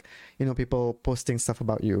with like, people posting stuff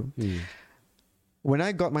about you. When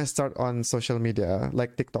I got my start on social media,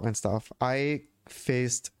 like TikTok and stuff, I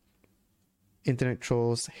faced internet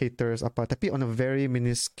trolls, haters, tapi on a very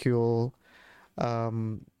minuscule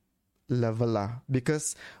level lah.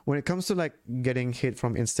 Because when it comes to like getting hate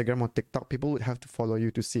from Instagram or TikTok, people would have to follow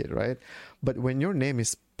you to see it, right? But when your name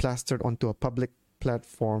is plastered onto a public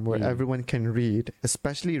platform where everyone can read,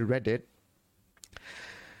 especially Reddit,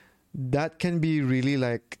 that can be really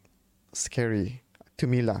like scary to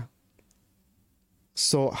me lah.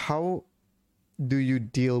 So how do you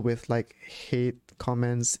deal with like hate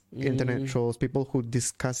comments, internet trolls, people who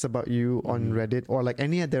discuss about you on Reddit or like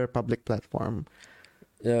any other public platform?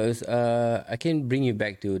 I can bring you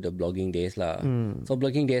back to the blogging days lah. So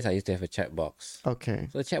blogging days, I used to have a chat box. Okay.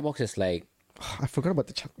 So the chat box is like, I forgot about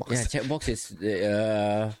the chat box. Yeah, chat box is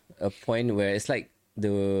a point where it's like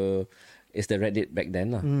it's the Reddit back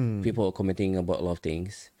then lah. People were commenting about a lot of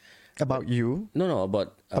things. About you? No,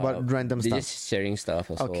 about random stuff. Just sharing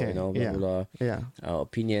stuff as okay. well, blah, blah, blah.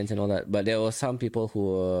 Opinions and all that. But there were some people who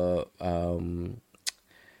were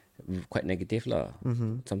quite negative lah.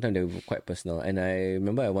 Sometimes they were quite personal. And I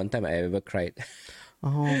remember at one time I ever cried.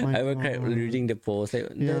 Oh my I ever God. cried reading the post. Like,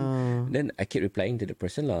 then I kept replying to the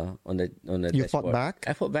person lah on the You dashboard. fought back?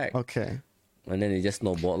 I fought back. Okay. And then it just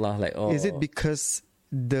snowballed lah. Like, Is it because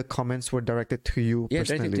the comments were directed to you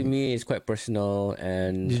personally? Directed to me. It's quite personal.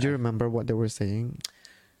 And did you remember what they were saying?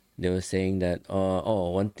 They were saying that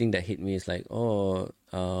one thing that hit me is like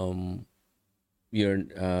you're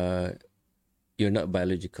not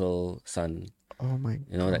biological son. Oh my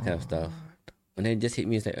You know, that kind of stuff. And then it just hit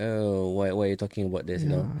me. It's like, oh, why are you talking about this? You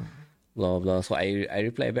know, blah blah. So I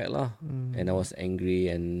replied back lah, and I was angry,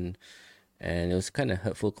 and it was kind of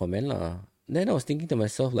hurtful comment lah. Then I was thinking to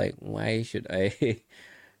myself, like, why should I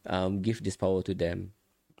give this power to them?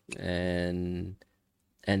 And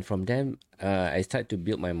from them, I started to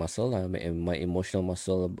build my muscle, my emotional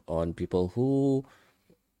muscle on people who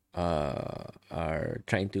are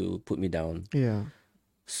trying to put me down. Yeah.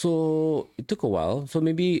 So it took a while. So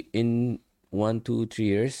maybe in 1, 2, 3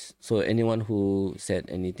 years, so anyone who said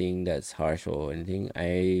anything that's harsh or anything,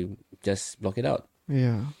 I just block it out.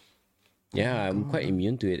 Yeah. Yeah, I'm quite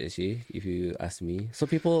immune to it actually, if you ask me. So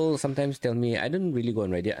people sometimes tell me I don't really go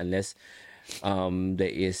on Reddit unless there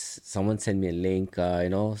is someone send me a link,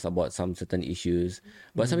 about some certain issues.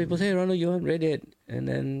 But some people say, Rano, you're on Reddit, and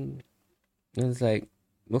then it's like,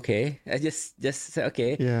 okay, I just say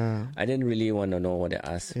okay. Yeah. I didn't really want to know what they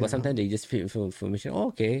ask, but sometimes they just feed information. Oh,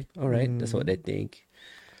 okay, all right, that's what they think.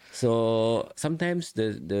 So sometimes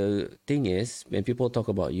the thing is, when people talk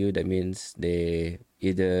about you, that means they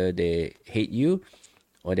either they hate you,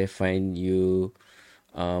 or they find you,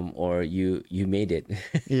 or you made it.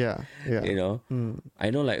 Yeah. You know, I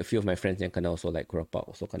know like a few of my friends yang kena also like Keropok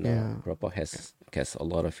also kena. Keropok has a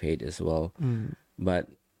lot of hate as well. But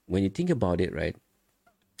when you think about it, right?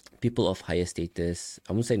 People of higher status,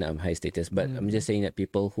 I'm not saying that I'm high status, but I'm just saying that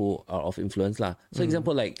people who are of influence lah. So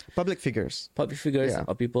example like public figures,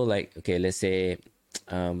 or people like, okay, let's say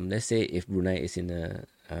if Brunei is in a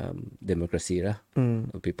democracy lah,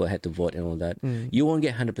 people had to vote and all that, you won't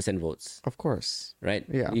get 100% votes. Of course. Right?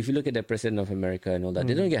 Yeah. If you look at the president of America and all that,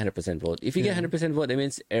 they don't get 100% vote. If you get 100% vote, that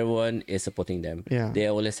means everyone is supporting them. Yeah. They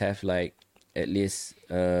always have like at least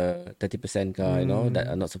 30% that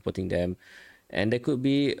are not supporting them. And there could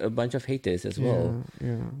be a bunch of haters as well.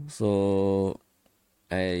 Yeah. So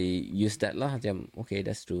I use that lah. Okay,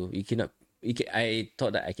 that's true. I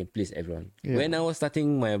thought that I can please everyone. Yeah. When I was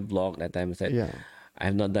starting my blog that time, I said, I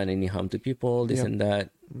have not done any harm to people, this and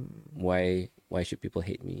that. Why should people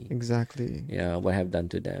hate me? Exactly. Yeah, what I have done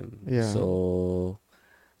to them. Yeah. So,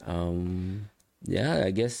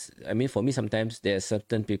 I guess, for me, sometimes there are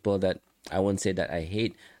certain people that I won't say that I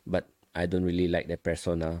hate, but I don't really like their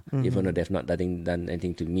persona, even though they've not done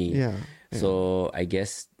anything to me. Yeah. So I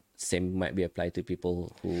guess same might be applied to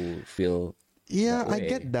people who feel. Yeah, I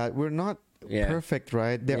get that. We're not perfect,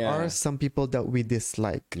 right? There are some people that we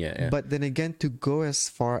dislike. Yeah. But then again, to go as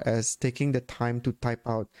far as taking the time to type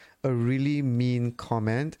out a really mean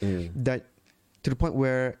comment that to the point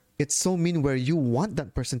where it's so mean where you want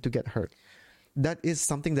that person to get hurt. That is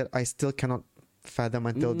something that I still cannot fathom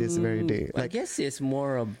until this very day. I guess it's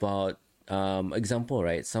more about example,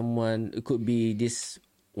 right? Someone, it could be this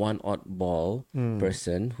one oddball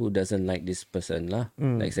person who doesn't like this person lah.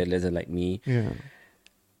 Like say doesn't like me. Yeah.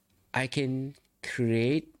 I can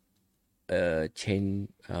create a chain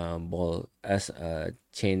ball as a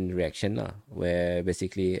chain reaction lah, where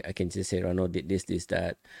basically I can just say Rano did this,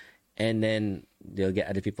 that, and then they'll get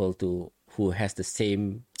other people who has the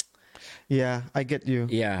same. Yeah, I get you.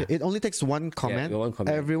 Yeah. It only takes one comment. One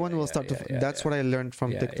comment. Everyone will start to... That's what I learned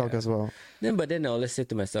from TikTok as well. But then I always say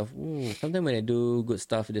to myself, sometimes when I do good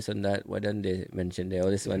stuff, this and that, why don't they mention? They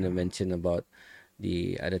always want to mention about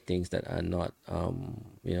the other things that are not,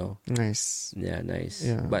 Nice. Yeah, nice.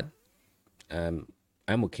 Yeah. But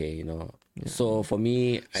I'm okay, Yeah. So for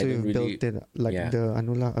me, I don't really... built it like the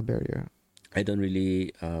Anula a barrier. I don't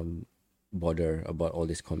really bother about all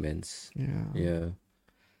these comments. Yeah.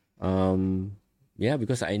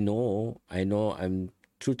 Because I know I'm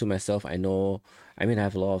true to myself. I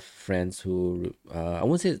have a lot of friends who I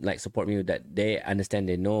won't say like support me, that they understand,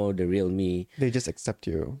 they know the real me. They just accept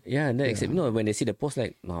you. Yeah, and they accept. When they see the post,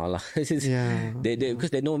 like, nah lah. They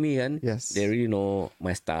because they know me, and they really know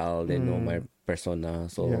my style. They know my persona.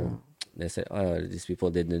 So they say, these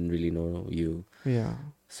people, they didn't really know you. Yeah.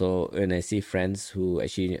 So when I see friends who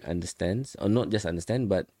actually understands, or not just understand,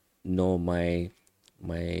 but know my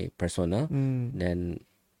persona, then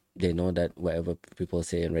they know that whatever people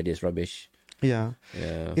say on Reddit is rubbish. Yeah.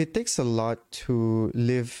 It takes a lot to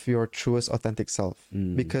live your truest authentic self,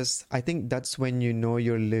 because I think that's when you know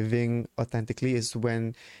you're living authentically, is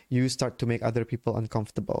when you start to make other people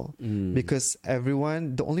uncomfortable. Because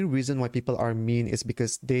the only reason why people are mean is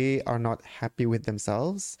because they are not happy with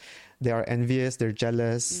themselves. They are envious, they're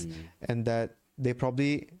jealous, and that they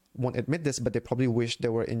probably won't admit this, but they probably wish they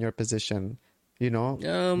were in your position.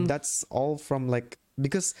 That's all from like,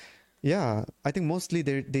 because I think mostly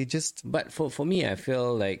they just... But for me, I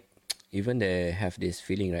feel like even they have this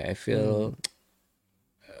feeling, right? I feel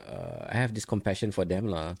I have this compassion for them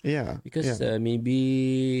lah. Yeah. Because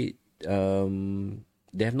maybe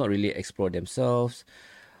they have not really explored themselves.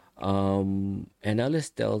 And I always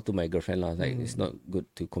tell to my girlfriend lah, like it's not good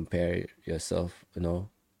to compare yourself, you know.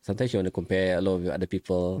 Sometimes you want to compare a lot of other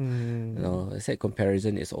people. You know, I said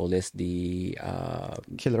comparison is always the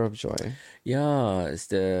killer of joy. Yeah, it's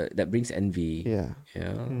that brings envy. Yeah.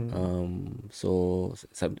 Yeah. So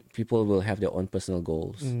some people will have their own personal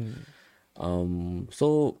goals.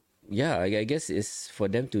 So yeah, I guess it's for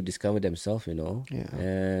them to discover themselves, you know. Yeah.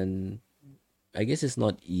 And I guess it's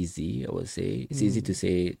not easy, I would say. It's easy to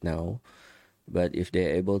say now. But if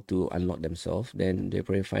they're able to unlock themselves, then they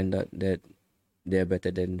probably find out that they're better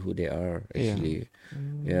than who they are, actually.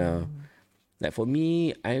 Yeah. Like for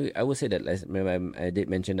me, I would say that, like, I did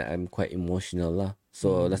mention that I'm quite emotional lah.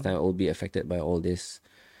 So last time I will be affected by all this.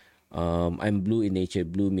 I'm blue in nature.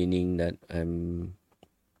 Blue meaning that I'm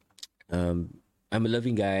a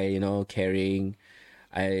loving guy, you know, caring.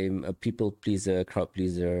 I'm a people pleaser, crowd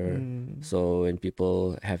pleaser. So when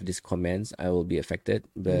people have these comments, I will be affected.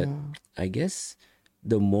 But I guess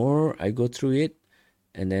the more I go through it,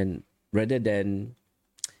 and then rather than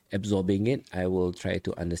absorbing it, I will try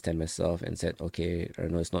to understand myself and said, okay, I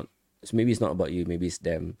don't know, maybe it's not about you, maybe it's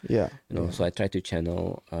them. Yeah. You know, so I try to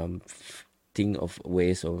channel, think of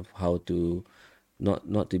ways of how to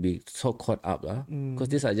not to be so caught up, because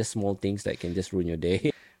these are just small things that can just ruin your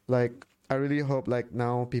day. Like, I really hope like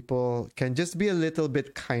now people can just be a little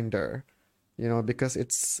bit kinder, you know,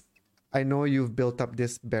 because I know you've built up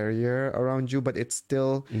this barrier around you, but it's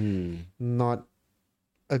still not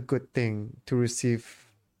a good thing to receive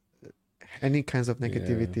any kinds of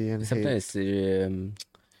negativity and sometimes hate.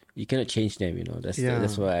 You cannot change them, you know.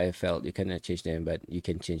 That's why I felt you cannot change them, but you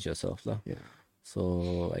can change yourself lah. Yeah.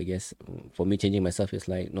 So I guess for me, changing myself is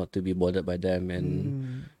like not to be bothered by them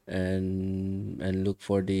and look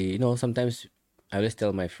for the, you know, sometimes I always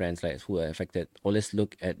tell my friends like who are affected, always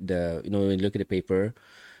look at the, you know, when you look at the paper,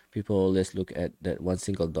 people always look at that one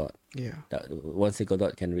single dot. Yeah. That one single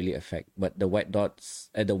dot can really affect. But the white dots,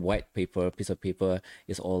 the white piece of paper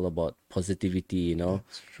is all about positivity, you know.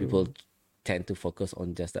 People tend to focus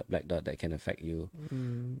on just that black dot that can affect you.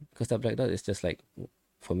 Because that black dot is just like,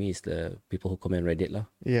 for me, it's the people who comment Reddit lah.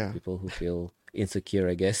 Yeah. People who feel insecure,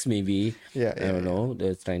 I guess, maybe. Yeah. I don't know.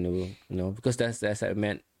 They're trying to, you know, because that's I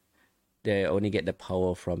meant they only get the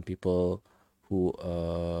power from people who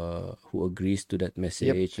agrees to that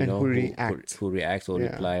message, you and know, who reacts or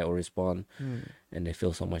reply or respond, and they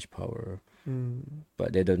feel so much power.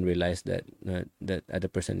 But they don't realize that that other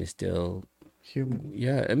person is still human.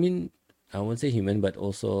 Yeah, I mean, I won't say human, but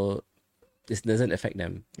also this doesn't affect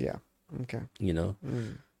them. Yeah. Okay. You know.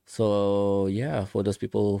 So yeah, for those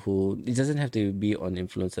people who, it doesn't have to be on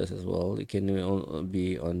influencers as well. It can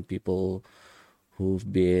be on people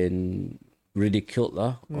who've been ridiculed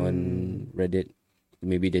on Reddit.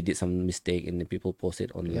 Maybe they did some mistake and the people post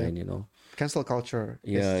it online, you know. Cancel culture.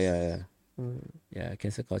 Yeah.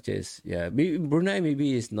 Cancel culture is, Brunei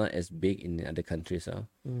maybe is not as big in other countries.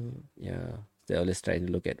 Yeah. They're always trying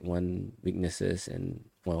to look at one weaknesses and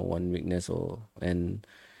one weakness and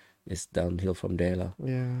it's downhill from there lah.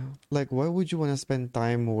 Yeah. Like, why would you want to spend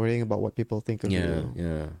time worrying about what people think of you?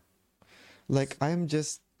 Yeah. Like, I'm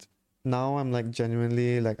like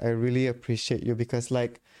genuinely, like, I really appreciate you because,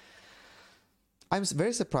 like, I'm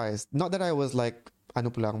very surprised. Not that I was like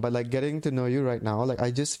anu pulang, but like getting to know you right now, like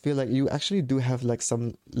I just feel like you actually do have like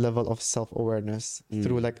some level of self-awareness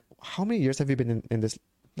through like, how many years have you been in this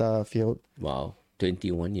field? Wow.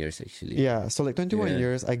 21 years actually. Yeah, so like 21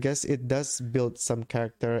 years, I guess it does build some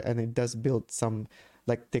character and it does build some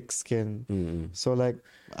like thick skin. So like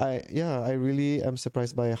I really am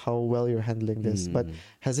surprised by how well you're handling this. But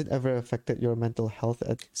has it ever affected your mental health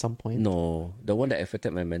at some point? No, the one that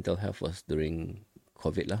affected my mental health was during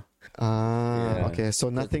COVID lah. Okay,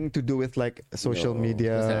 so nothing to do with like social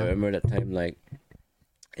media. I remember that time, like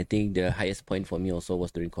I think the highest point for me also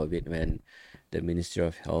was during COVID when the Ministry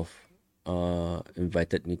of Health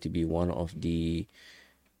invited me to be one of the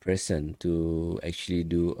person to actually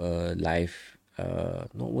do a live,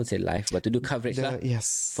 won't say live, but to do coverage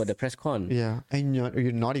for the press con. Yeah, and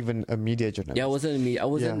you're not even a media journalist. Yeah, I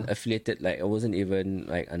wasn't affiliated. Like I wasn't even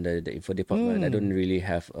like under the info department. I don't really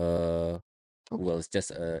have well, it's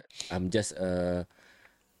just I'm just a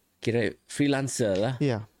freelancer lah.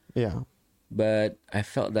 Yeah. But I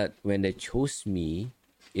felt that when they chose me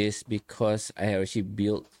is because I actually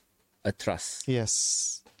built a trust.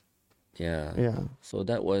 Yes. Yeah. So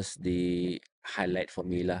that was the highlight for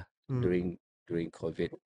me lah during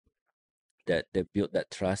COVID. That they built that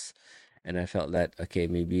trust, and I felt that okay,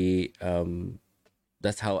 maybe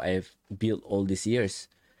that's how I've built all these years.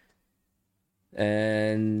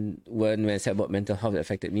 And when I said about mental health, it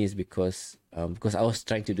affected me is because I was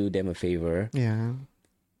trying to do them a favor. Yeah.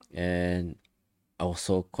 And I was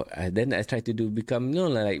then I tried to become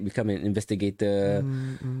an investigator,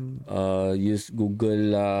 use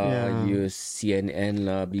Google use CNN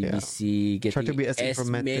BBC, getting try to be as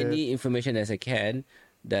many information as I can,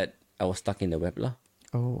 that I was stuck in the web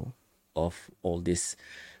of all this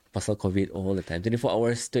pasal COVID all the time, 24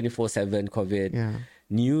 hours, 24/7 COVID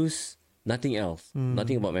news, nothing else,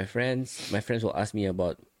 nothing about my friends. My friends will ask me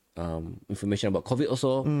about information about COVID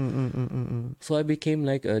also. So I became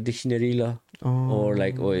like a dictionary or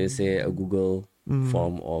like say a Google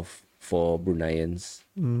form for Bruneians.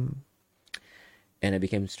 And I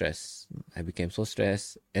became stressed. I became so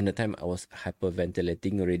stressed. And the time I was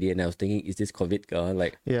hyperventilating already, and I was thinking, is this COVID? I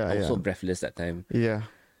was so breathless that time. Yeah.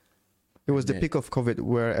 It was the peak of COVID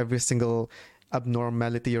where every single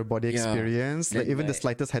abnormality your body experienced, like even the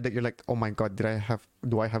slightest headache, you're like, oh my God, do I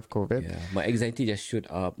have COVID? Yeah, my anxiety just shoot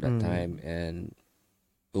up that time, and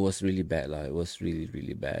it was really bad. It was really,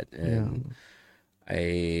 really bad. And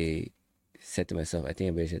I said to myself, I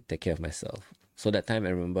think I better take care of myself. So that time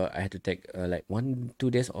I remember I had to take 1-2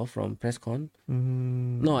 days off from press con.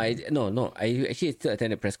 No, I actually still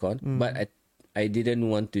attended press con, but I didn't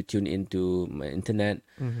want to tune into my internet.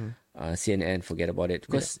 CNN, forget about it,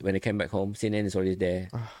 because when I came back home, CNN is already there.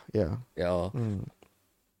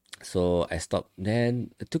 So I stopped.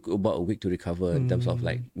 Then it took about a week to recover in terms of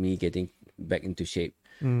like me getting back into shape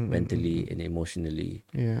mentally and emotionally.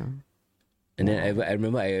 And then I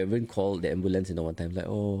remember I even called the ambulance, one time, like,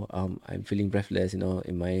 I'm feeling breathless,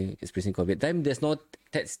 am I experiencing COVID? Time there's no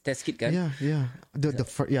test kit, kan?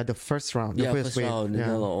 The first round, the first round,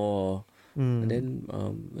 and then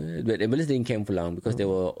the ambulance didn't come long because they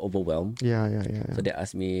were overwhelmed. So they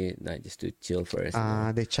asked me just to chill first.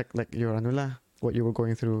 They checked like your what you were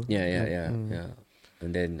going through.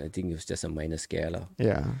 And then I think it was just a minor scare lah.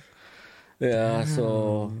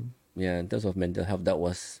 So in terms of mental health, that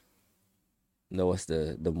was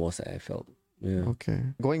the most I felt. Okay.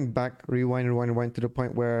 Going back, rewind to the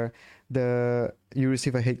point where you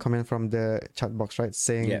receive a hate comment from the chat box, right?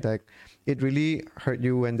 Saying that it really hurt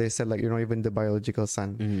you when they said like you're not even the biological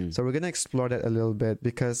son. So we're gonna explore that a little bit,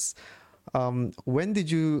 because when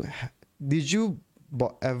did you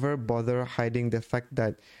ever bother hiding the fact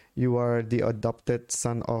that you are the adopted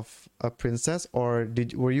son of a princess, or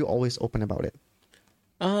were you always open about it?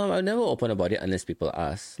 I never open about it unless people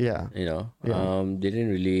ask. Didn't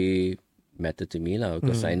really matter to me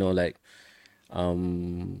because I know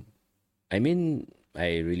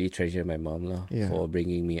I really treasure my mom for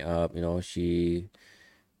bringing me up. She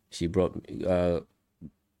brought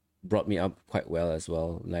me up quite well as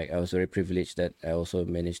well. Like I was very privileged that I also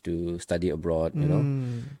managed to study abroad.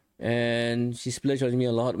 And she splurged on me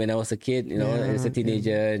a lot when I was a kid. As a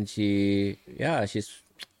teenager, and she's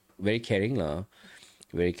very caring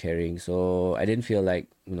Very caring. So I didn't feel like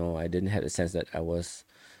I didn't have a sense that I was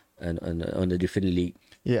on a different league.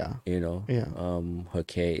 Her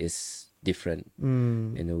care is different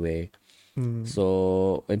in a way.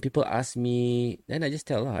 So when people ask me, then I just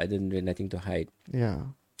tell her I didn't have nothing to hide.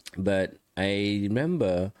 But I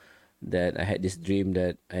remember that I had this dream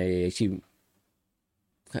that I actually,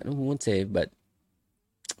 I won't say, but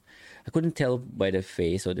I couldn't tell by the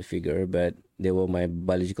face or the figure, but they were my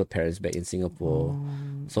biological parents back in Singapore.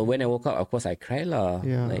 So when I woke up, of course, I cried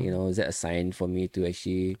is that a sign for me to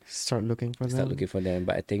actually start looking for them?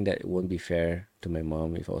 But I think that it won't be fair to my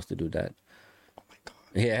mom if I was to do that. Oh my God.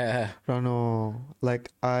 Yeah. Rano,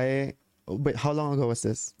 wait, how long ago was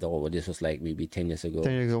this? This was like maybe 10 years ago.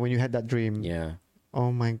 10 years ago when you had that dream. Yeah.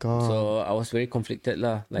 Oh my God. So I was very conflicted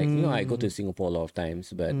lah. I go to Singapore a lot of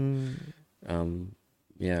times, but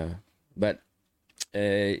but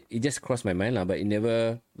it just crossed my mind lah. But it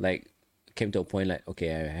never came to a point like,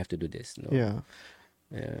 okay, I have to do this. No. Yeah.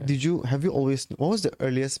 What was the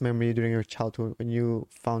earliest memory during your childhood when you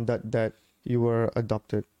found out that you were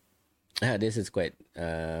adopted? This is quite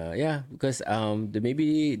because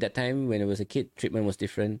maybe that time when I was a kid, treatment was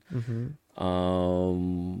different.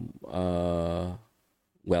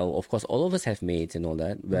 Well, of course, all of us have maids and all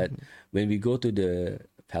that, but when we go to the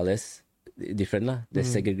palace, different lah. They're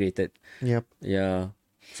segregated. Yep. Yeah.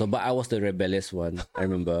 So, but I was the rebellious one. I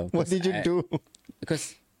remember. What did you do?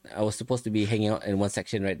 Because I was supposed to be hanging out in one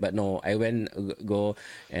section, right? But no, I go,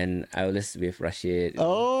 and I was with Rashid.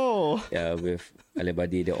 Oh, yeah, with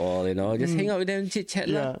Alibadi, they all, just hang out with them, chit chat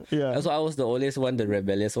lah. Yeah. Also, I was the oldest one, the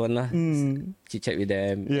rebellious one lah. Chit chat with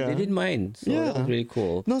them. Yeah. They didn't mind, so that was really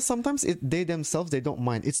cool. No, sometimes they themselves, they don't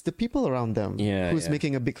mind. It's the people around them who's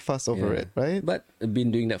making a big fuss over it, right? But I've been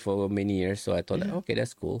doing that for many years, so I thought, okay,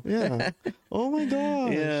 that's cool. Yeah. Oh my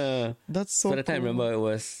god. Yeah. That's so. So the time, I remember it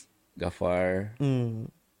was Gafar,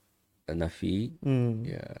 Nafi.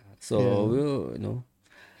 Yeah. So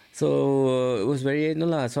so it was very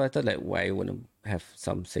So I thought like, why I want to have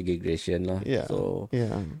some segregation lah. Yeah. So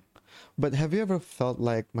but have you ever felt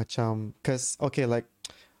like macam, because okay, like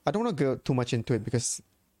I don't want to go too much into it because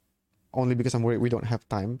I'm worried we don't have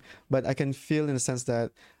time. But I can feel in the sense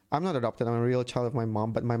that I'm not adopted. I'm a real child of my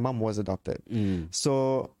mom, but my mom was adopted.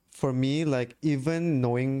 So for me, like even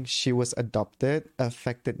knowing she was adopted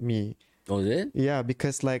affected me. Oh, is it? Yeah,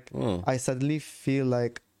 because like I suddenly feel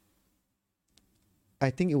like, I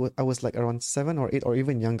think I was like around 7 or 8 or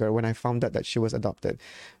even younger when I found out that she was adopted.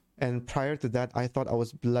 And prior to that, I thought I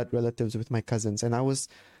was blood relatives with my cousins, and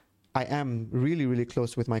I am really, really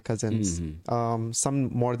close with my cousins. Some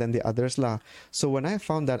more than the others lah. So when I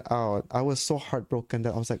found that out, I was so heartbroken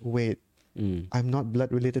that I was like, wait, I'm not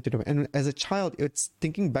blood related to them. And as a child, it's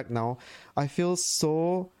thinking back now, I feel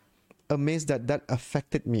so amazed that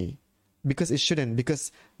affected me. Because it shouldn't,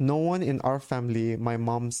 because no one in our family, my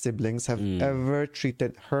mom's siblings, have ever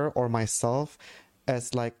treated her or myself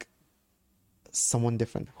as like someone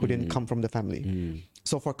different who didn't come from the family.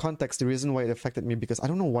 So for context, the reason why it affected me, because I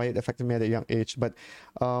don't know why it affected me at a young age, but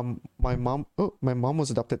my mom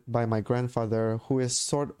was adopted by my grandfather, who is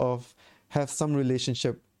sort of have some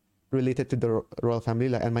relationship related to the royal family,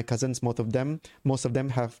 like, and my cousins, most of them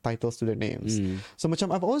have titles to their names. So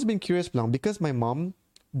macam I've always been curious lang, because my mom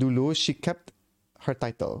dulu, she kept her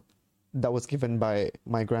title that was given by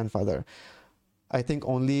my grandfather. I think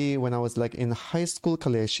only when I was like in high school,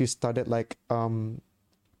 she started like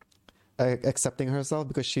accepting herself,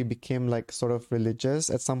 because she became like sort of religious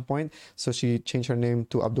at some point. So she changed her name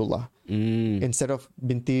to Abdullah. Instead of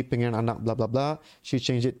Binti Pengiran Anak blah blah blah, she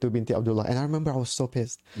changed it to Binti Abdullah. And I remember I was so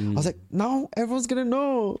pissed. I was like, now everyone's gonna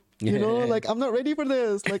know, like I'm not ready for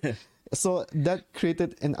this. Like, so that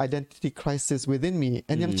created an identity crisis within me.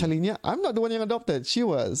 And yang chalinya, I'm not the one yang adopted, she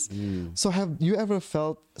was. So have you ever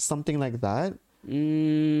felt something like that?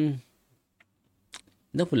 No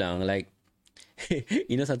pulang, like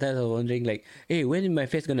sometimes I was wondering like, hey, when is my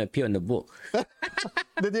face gonna appear on the book?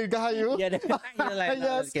 The Dirgahayu? Yeah, like,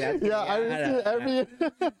 yes. I receive every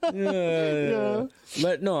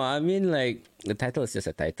But no, I mean like the title is just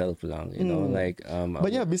a title pulang, like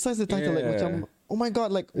but yeah, besides the title, like macam, oh my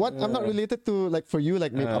god, like what? I'm not related to, like for you,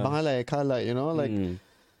 like maybe abang alay, kala, like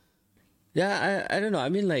yeah, I don't know. I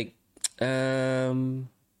mean like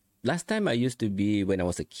last time I used to be, when I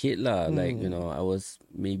was a kid lah, like I was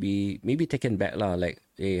maybe taken back lah, like,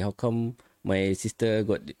 hey, how come my sister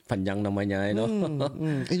got panjang namanya,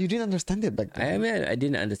 And you didn't understand it back then? I mean, I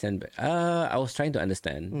didn't understand, but I was trying to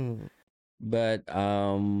understand, but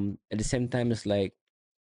at the same time, it's like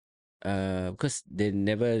because they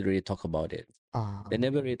never really talk about it. They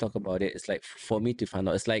never really talk about it. It's like for me to find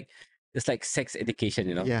out. It's like sex education,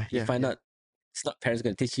 you find out. It's not parents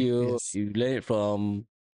going to teach you. Yes. You learn it from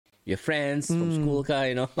your friends, from school,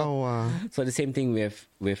 Oh wow. So the same thing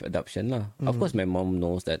with adoption lah. Of course, my mom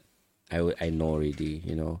knows that I know already,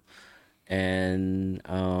 and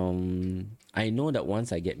I know that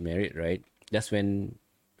once I get married, right, that's when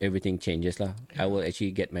everything changes lah. I will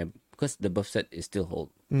actually get because the birth cert is still hold.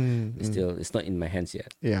 It's not in my hands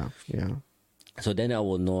yet. Yeah. So then I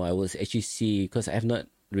will know. I will actually see, because I have not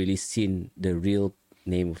really seen the real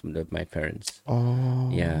name of my parents. Oh.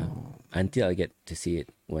 Yeah. Until I get to see it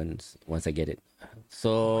once I get it.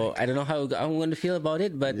 So I don't know how I'm going to feel about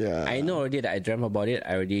it, but I know already that I dreamt about it.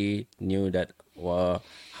 I already knew that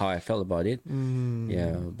how I felt about it.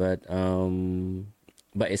 Yeah, but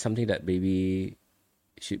it's something that maybe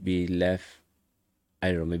should be left, I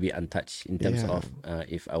don't know, maybe untouched in terms of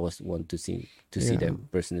if I was want to see them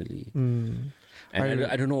personally. And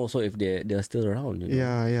I don't know also if they're still around.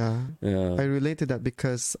 Yeah. I relate to that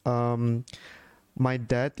because my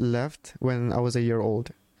dad left when I was a year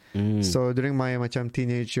old. So during my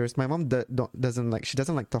teenage years, my mom doesn't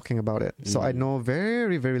like talking about it. So I know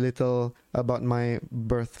very, very little about my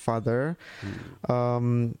birth father.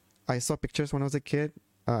 I saw pictures when I was a kid.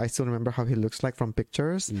 I still remember how he looks like from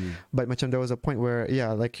pictures. But there was a point where,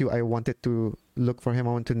 like you, I wanted to look for him.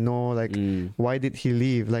 I want to know, like, why did he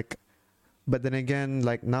leave? Like, but then again,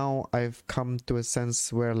 like now I've come to a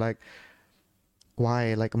sense where, like,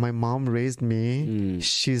 why? Like, my mom raised me.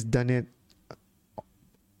 She's done it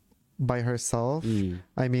by herself.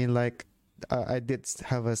 I mean, like, I did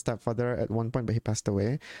have a stepfather at one point, but he passed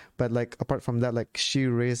away. But like, apart from that, like, she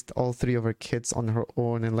raised all 3 of her kids on her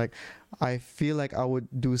own, and like, I feel like I would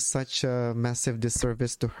do such a massive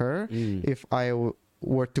disservice to her if I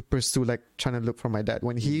were to pursue like trying to look for my dad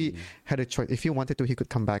when he had a choice. If he wanted to, he could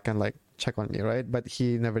come back and like check on me, right? But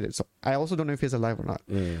he never did. So I also don't know if he's alive or not.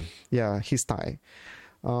 Yeah, he's Thai.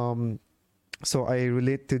 So I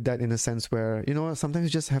relate to that in a sense where, you know, sometimes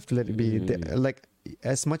you just have to let it be. Like,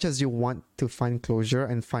 as much as you want to find closure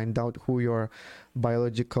and find out who your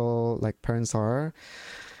biological like parents are,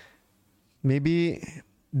 maybe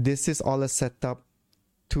this is all a setup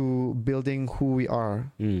to building who we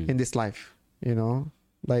are in this life, you know?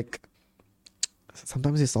 Like,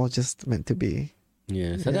 sometimes it's all just meant to be.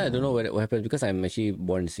 Yeah, so I don't know what happened because I'm actually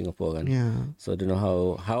born in Singapore. So I don't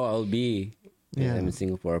know how I'll be. I'm in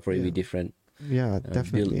Singapore. I'll probably be different. Yeah,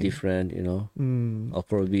 definitely. Built different, you know. I'll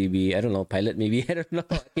probably be, I don't know, pilot maybe. I don't know,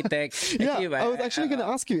 architect. I was actually going to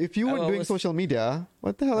ask you, if you were doing social media,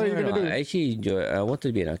 what the hell are you going to do? I actually enjoy, I wanted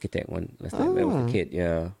to be an architect last time when I was a kid,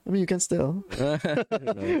 I mean, you can still.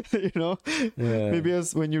 You know, maybe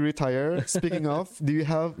as when you retire. Speaking of, do you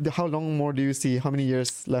have, how long more do you see? How many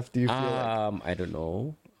years left do you feel like? I don't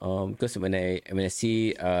know. Because when I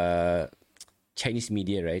see Chinese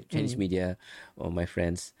media, right? Chinese media, or my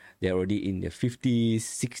friends, they're already in their 50s,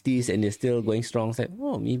 60s, and they're still going strong. It's like,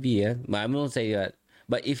 oh, maybe, yeah. But I'm not saying that.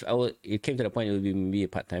 But if it came to the point, it would be maybe a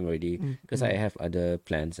part-time already. Because I have other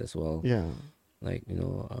plans as well. Yeah. Like, you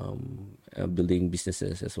know, building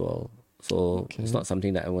businesses as well. So it's not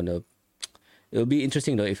something that I want to... It'll be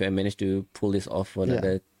interesting, though, if I manage to pull this off for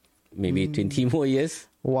another maybe 20 more years.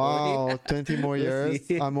 Wow, 20 more years.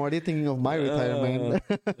 I'm already thinking of my retirement.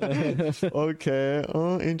 Okay.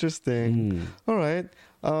 Oh, interesting. All right.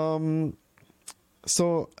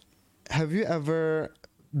 So have your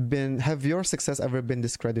success ever been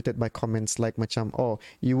discredited by comments like macam, oh,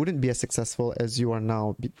 you wouldn't be as successful as you are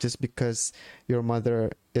now just because your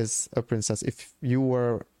mother is a princess. If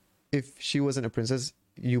she wasn't a princess,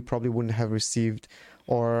 you probably wouldn't have received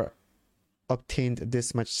or obtained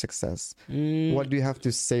this much success. What do you have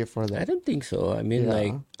to say for that? I don't think so. I mean,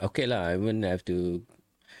 like, okay lah, I wouldn't have to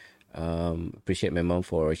appreciate my mom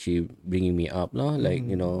for she bringing me up, no? Like,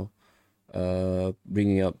 you know,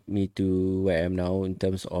 bringing up me to where I am now in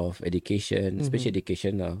terms of education, especially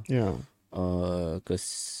education now. Yeah.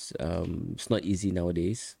 Because it's not easy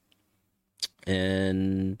nowadays.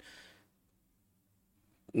 And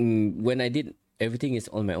when I did, everything is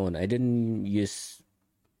on my own. I didn't use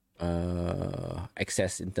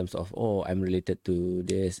access in terms of, oh, I'm related to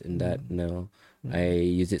this and that. No, I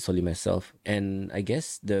use it solely myself. And I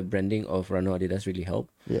guess the branding of Rano Adidas really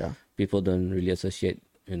helped. Yeah. People don't really associate,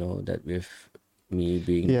 you know, that with me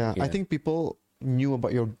being... Yeah, I think people knew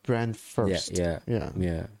about your brand first. Yeah.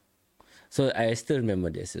 So I still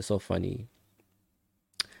remember this. It's so funny.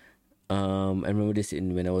 I remember this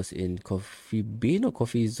when I was in Coffee Bean or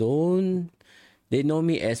Coffee Zone. They know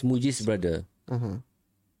me as Muji's brother.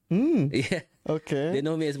 Yeah. Okay. They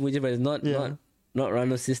know me as Muji's brother, not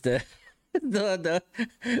Rano's sister.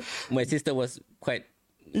 My sister was quite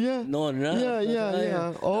known, right?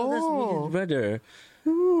 Yeah. Oh, that's Muji's brother.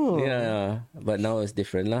 Ooh. Yeah, but now it's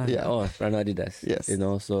different lah. Yeah. Oh, Rano Adidas. Yes. You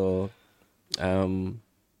know, so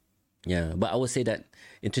yeah. But I would say that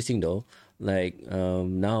interesting though. Like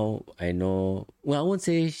now I know, well, I won't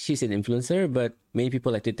say she's an influencer, but many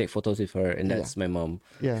people like to take photos with her, and that's my mom.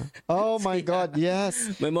 Yeah. Oh my God,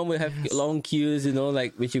 yes. My mom will have long queues, you know,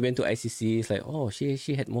 like when she went to ICC, it's like, oh,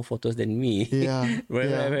 she had more photos than me. Yeah.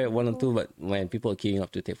 right, one or two, but when people are queuing up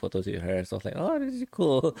to take photos with her, so I was like, oh, this is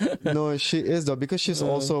cool. No, she is though, because she's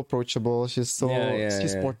also approachable. She's so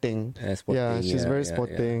she's sporting. Yeah, she's very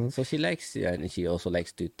sporting. So she likes, and she also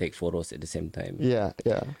likes to take photos at the same time. Yeah.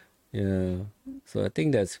 Yeah, so I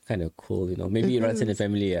think that's kind of cool, you know. Maybe it runs in the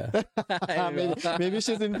family, maybe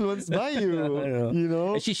she's influenced by you. I don't know. You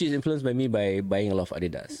know, actually, she's influenced by me by buying a lot of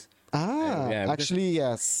Adidas. Actually,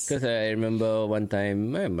 yes. Because I remember one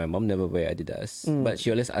time, my mom never wear Adidas, but she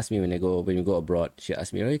always asks me when we go abroad. She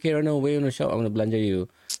asks me, "Okay, Rano, where you want to shop? I'm gonna belanja you."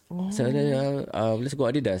 So let's go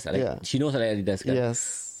Adidas. She knows I like Adidas. Yes.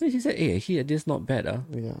 So she said, "Hey, Adidas not bad,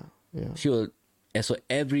 Yeah. She will. And so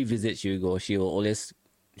every visit she will go,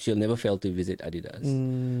 she'll never fail to visit Adidas.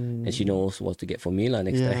 And she knows what to get for me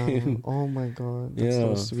next time. Oh my God. That's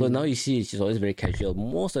so sweet. So now you see she's always very casual.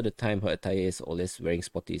 Most of the time her attire is always wearing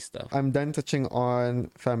sporty stuff. I'm done touching on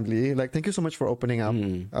family. Like, thank you so much for opening up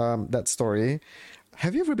that story.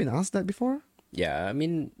 Have you ever been asked that before? Yeah, I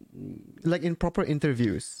mean... Like in proper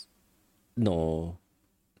interviews? No.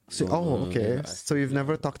 So, okay. So you've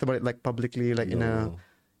never talked about it like publicly, like in a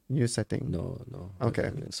new setting? No.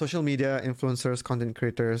 Okay. Social media influencers, content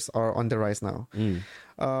creators are on the rise now.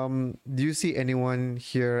 Do you see anyone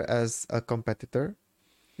here as a competitor?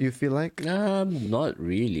 You feel like? Not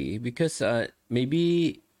really, because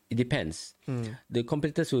maybe it depends. The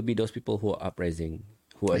competitors will be those people who are uprising,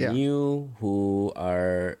 who are new, who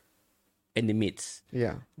are in the midst.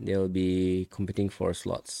 Yeah. They'll be competing for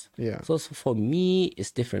slots. Yeah. So for me, it's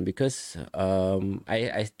different because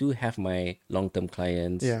I do have my long-term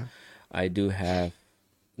clients. Yeah. I do have,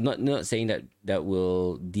 not saying that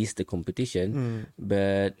will diss the competition,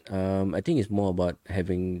 but I think it's more about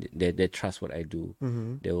having they trust what I do.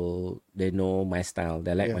 They know my style.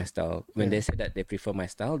 They like my style. When they say that they prefer my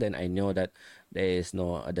style, then I know that there is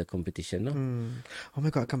no other competition. No? Oh my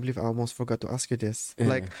God, I can't believe I almost forgot to ask you this.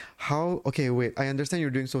 Like how, okay, wait, I understand you're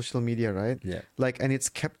doing social media, right? Yeah. Like, and it's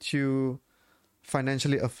kept you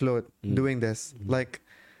financially afloat doing this. Like,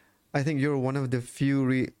 I think you're one of the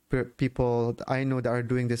few people I know that are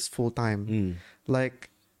doing this full time. Like,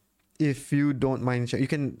 if you don't mind, you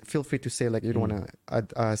can feel free to say like you don't want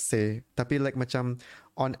to say. Tapi like macam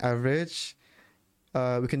on average,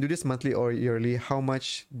 we can do this monthly or yearly. How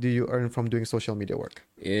much do you earn from doing social media work?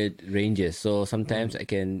 It ranges. So sometimes I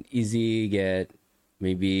can easily get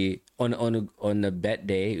maybe on a bad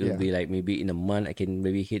day. It will be like maybe in a month I can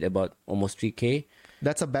maybe hit about almost 3K.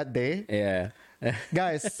 That's a bad day. Yeah.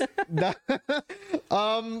 Guys,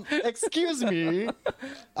 excuse me,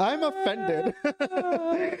 I'm offended.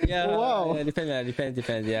 Yeah, wow. Yeah,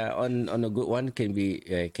 depends. Yeah, on a good one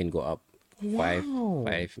can go up five,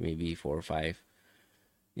 maybe 4 or 5.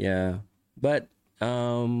 Yeah, but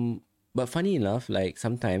funny enough, like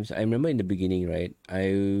sometimes I remember in the beginning, right?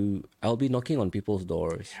 I'll be knocking on people's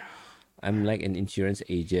doors. I'm like an insurance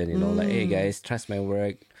agent, like, hey guys, trust my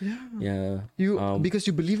work. Yeah. You because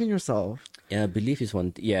you believe in yourself. Yeah, belief is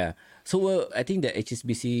one. Yeah. So I think that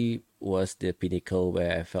HSBC was the pinnacle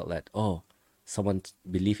where I felt like, oh, someone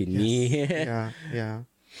believe in me. Yeah.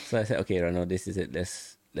 So I said, okay, Rano, this is it.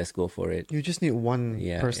 Let's go for it. You just need one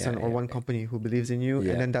person or one company who believes in you,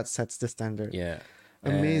 and then that sets the standard. Yeah.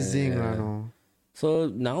 Amazing, Rano.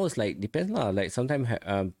 So now it's like depends lah. Like sometimes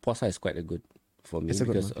Posa is quite a good for me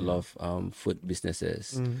because a lot of food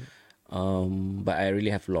businesses. But I really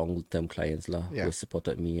have long-term clients lah who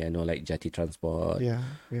supported me. I know like Jati Transport.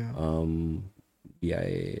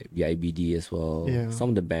 BIBD as well. Some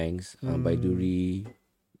of the banks, Baiduri,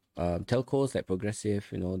 telcos like Progressive.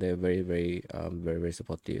 They're very, very, very, very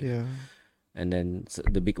supportive. And then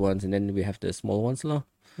the big ones, and then we have the small ones lah.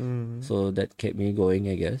 So that kept me going,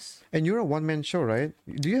 I guess. And you're a one-man show, right?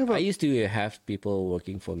 Do you have I used to have people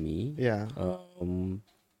working for me. Yeah.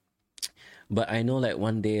 But I know like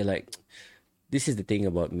one day, like this is the thing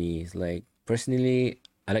about me. It's like personally,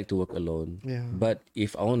 I like to work alone. Yeah. But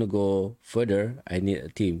if I want to go further, I need a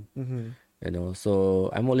team. So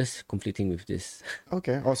I'm always completing with this.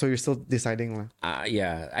 Okay. Also, you're still deciding lah.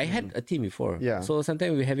 Yeah. I had a team before. Yeah. So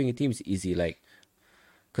sometimes we're having a team is easy, like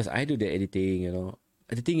because I do the editing.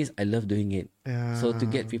 The thing is, I love doing it. Yeah. So to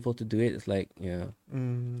get people to do it, it's like,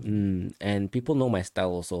 and people know my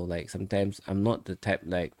style also. Like sometimes I'm not the type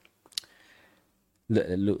like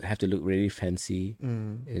have to look really fancy,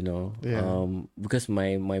 because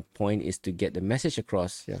my point is to get the message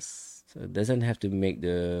across. Yes. So it doesn't have to make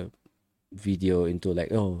the video into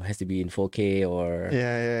like, it has to be in 4K or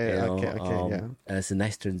okay. It's a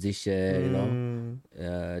nice transition.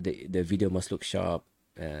 The video must look sharp.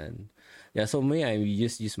 And so me, I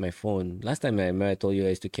just use my phone. Last time I told you I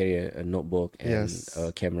used to carry a notebook and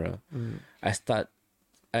a camera. I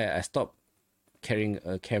stopped carrying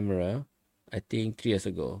a camera, I think 3 years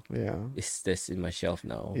ago. Yeah. It's just in my shelf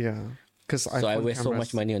now. Yeah. So I waste so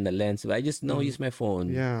much money on the lens, but I just now use my phone.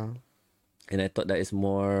 Yeah. And I thought that is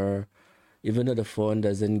more, even though the phone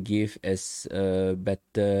doesn't give as a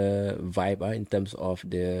better vibe in terms of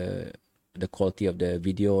the quality of the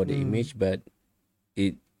video or the image, but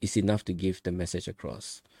it is enough to give the message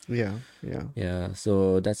across. Yeah.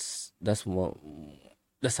 So that's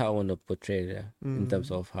how I want to portray it in terms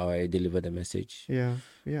of how I deliver the message. And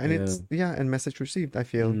it's and message received, I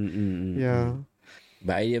feel.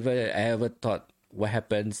 But I ever thought, what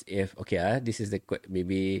happens if this is the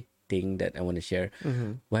maybe thing that I want to share.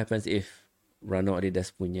 What happens if Rano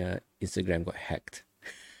Adidas punya Instagram got hacked?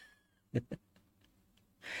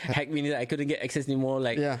 Hacked meaning that I couldn't get access anymore.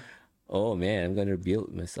 Like, oh man, I'm gonna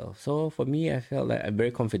rebuild myself. So for me, I felt like I'm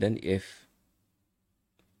very confident if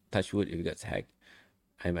touch wood, if it gets hacked,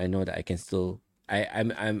 I know that I can still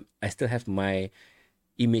I still have my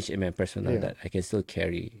image in my persona that I can still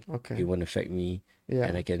carry. Okay. It won't affect me. Yeah.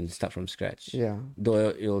 And I can start from scratch. Yeah.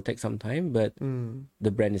 Though it'll take some time, but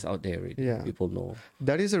the brand is out there already. Yeah. People know.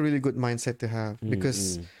 That is a really good mindset to have,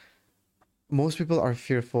 because most people are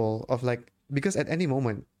fearful of, like, because at any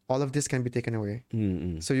moment all of this can be taken away.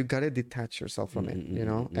 So you gotta detach yourself from it, you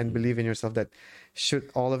know, and believe in yourself that should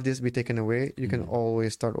all of this be taken away, you can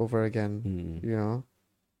always start over again. You know.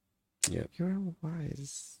 Yeah. You're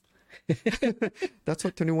wise. That's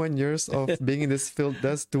what 21 years of being in this field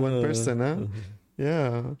does to one person, huh?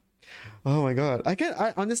 Yeah. Oh my God.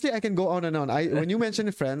 I honestly can go on and on. When you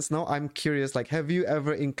mention friends, now I'm curious, like, have you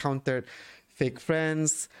ever encountered fake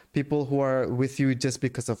friends, people who are with you just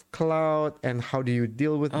because of clout, and how do you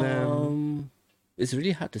deal with them? It's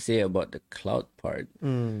really hard to say about the clout part,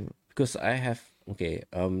 because I have,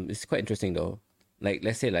 it's quite interesting though. Like,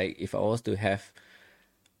 let's say, like, if I was to have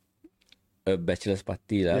a bachelor's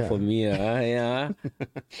party for me, I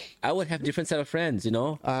would have different set of friends, you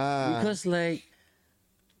know, because, like,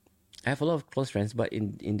 I have a lot of close friends, but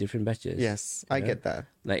in different batches. Yes, I get that.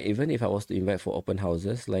 Like, even if I was to invite for open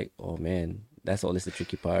houses, like, oh man, that's always the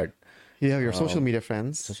tricky part. You have your social media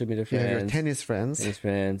friends. Social media friends. You have your tennis friends. I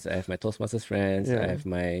have my Toastmasters friends. I have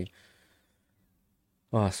my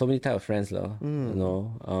so many type of friends, you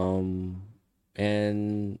know.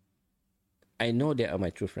 And I know they are my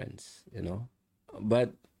true friends, you know,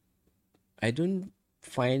 but I don't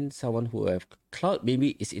find someone who have clout.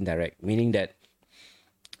 Maybe it's indirect, meaning that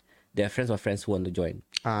they're friends of friends who want to join.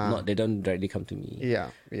 Not, they don't directly come to me.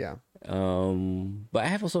 Yeah. But I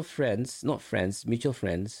have also friends, not friends, mutual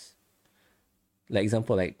friends. Like,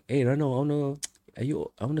 example, like, hey Rano, I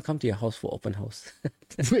want to come to your house for open house.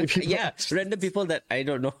 Yeah, random people that I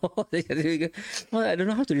don't know. Well, I don't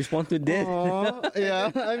know how to respond to this.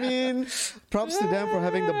 Yeah, I mean, props to them for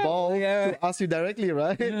having the ball to ask you directly,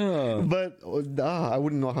 right? Yeah. But I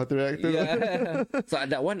wouldn't know how to react to that. So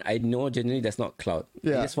that one, I know genuinely that's not clout.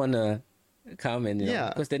 Yeah. I just want to come and, you know,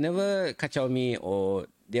 because they never catch on me, or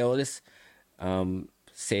they always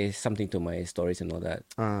say something to my stories and all that.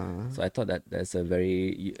 So I thought that's a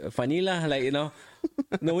very funny lah, like, you know.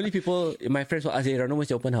 Normally people, my friends will ask, hey, Rano,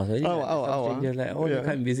 what's your open house? They're like, they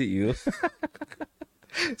can't visit you.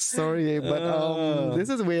 Sorry, but this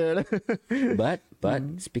is weird. But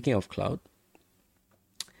speaking of cloud,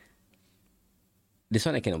 this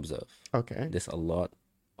one I can observe. Okay. There's a lot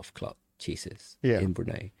of cloud chasers in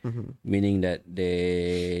Brunei, meaning that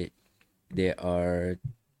they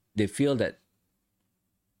feel that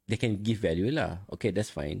they can give value lah. Okay, that's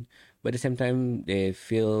fine. But at the same time, they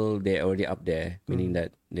feel they're already up there, meaning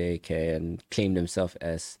that they can claim themselves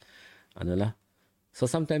as, So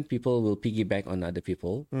sometimes people will piggyback on other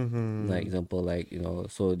people. Like, example, like, you know,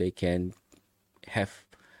 so they can have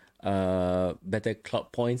better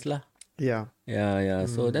cloud points lah. Yeah.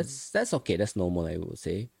 So that's okay. That's normal, I would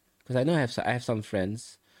say. Because I know I have some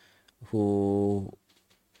friends who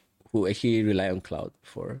actually rely on cloud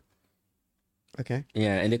for. Okay.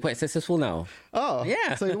 Yeah, and they're quite successful now. Oh,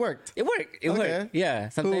 yeah. So it worked. It worked. Yeah,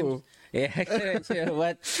 sometimes. Ooh. Yeah,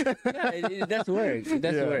 but it does work. It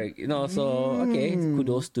does work. You know, so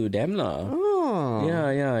kudos to them lah. Oh.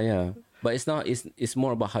 Yeah. But it's not. It's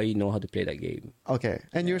more about how you know how to play that game. Okay,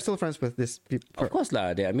 and you're still friends with these people? Of course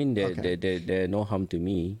lah. They're no harm to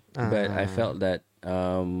me. But I felt that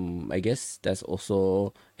I guess that's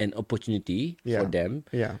also an opportunity for them.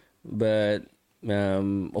 Yeah. But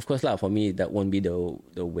of course lah, for me that won't be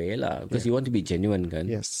the way lah, because you want to be genuine, kan?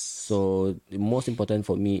 Yes. So the most important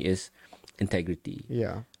for me is integrity.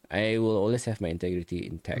 Yeah. I will always have my integrity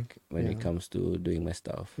intact when it comes to doing my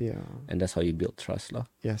stuff. Yeah. And that's how you build trust lah.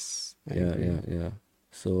 Yes. Yeah.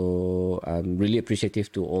 So I'm really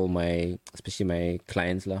appreciative to all especially my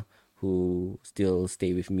clients lah, who still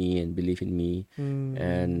stay with me and believe in me.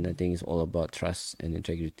 And I think it's all about trust and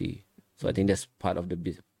integrity. So I think that's part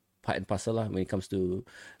and parcel lah when it comes to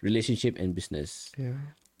relationship and business. Yeah.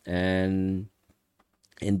 And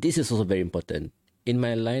this is also very important. In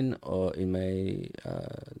my line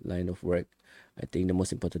line of work, I think the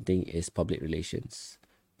most important thing is public relations.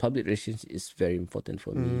 Public relations is very important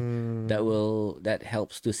for me. That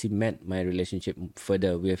helps to cement my relationship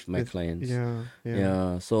further with my clients.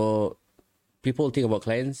 Yeah. So people think about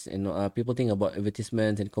clients and people think about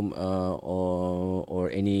advertisements and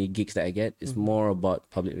or any gigs that I get. It's more about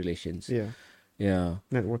public relations. Yeah.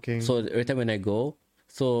 Networking. So every time when I go,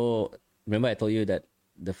 remember I told you that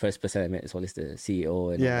the first person I met is always the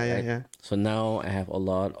CEO. And Yeah. So now I have a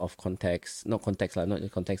lot of contacts. Not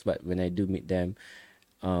just contacts, but when I do meet them,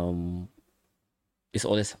 it's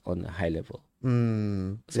always on a high level.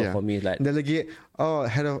 So for me, like not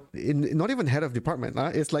even head of department,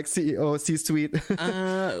 it's like CEO, C-suite.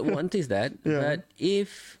 One thing is that, but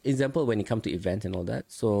if example when it comes to event and all that,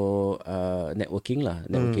 so networking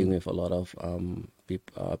with a lot of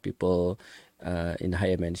people in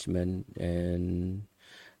higher management, and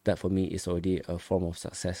that for me is already a form of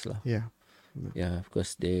success lah.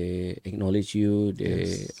 Because they acknowledge you.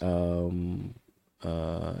 They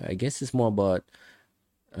I guess it's more about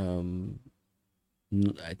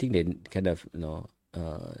I think they kind of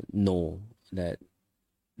know that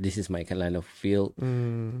this is my kind of field.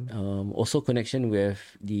 Also connection with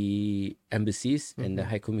the embassies and the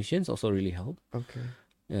high commissions also really help.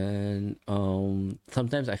 And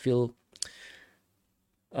sometimes I feel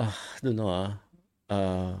I don't know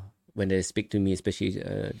when they speak to me, especially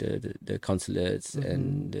the consulates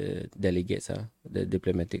and the delegates, the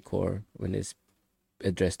diplomatic corps, when it's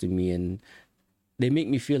addressed to me, and they make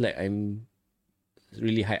me feel like I'm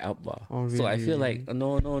really high up. Really? So I feel like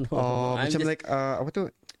no. Macam just, like apa tu?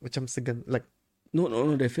 Macam segan like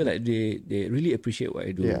no. They feel like they really appreciate what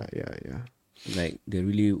I do. Yeah. Like they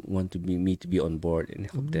really want me to be on board and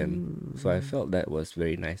help them. So I felt that was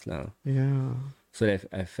very nice now. Yeah. So that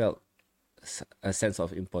I felt a sense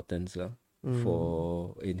of importance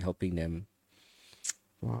in helping them.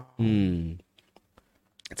 Wow.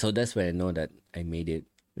 So that's where I know that I made it.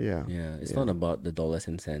 Yeah. It's not about the dollars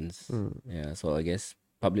and cents. Yeah. So I guess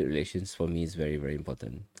public relations for me is very, very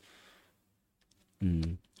important.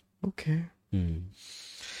 Okay.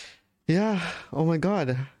 Yeah. Oh my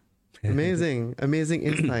God. Amazing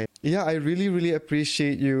insight. Yeah, I really, really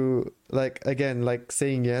appreciate you, like, again, like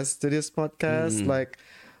saying yes to this podcast. Like,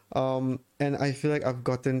 and I feel like I've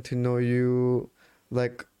gotten to know you,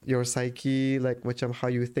 like your psyche, like macam how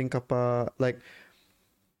you think about, like,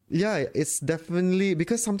 yeah, it's definitely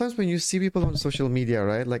because sometimes when you see people on social media,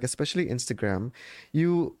 right, like especially Instagram,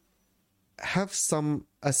 you have some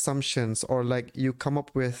assumptions or like you come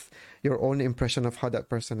up with your own impression of how that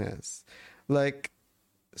person is. Like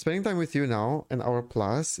spending time with you now, an hour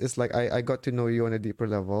plus, is like I got to know you on a deeper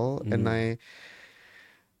level, and I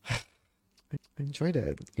enjoyed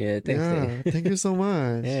it. Yeah, thanks. Yeah, thank you so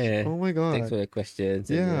much. Yeah. Oh my God. Thanks for the questions.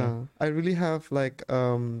 Yeah, I really have like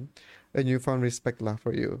a newfound respect lah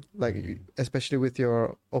for you, like especially with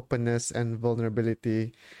your openness and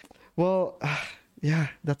vulnerability. Well, yeah,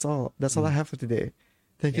 that's all. That's all I have for today.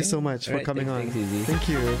 Thank you so much for coming on. Thanks, thank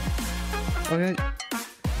you. All right.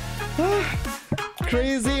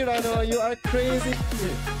 Crazy, Rano, you are crazy.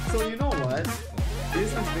 So you know what?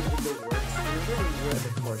 This has been in the works. Remember when we were at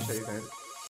the Porsche event?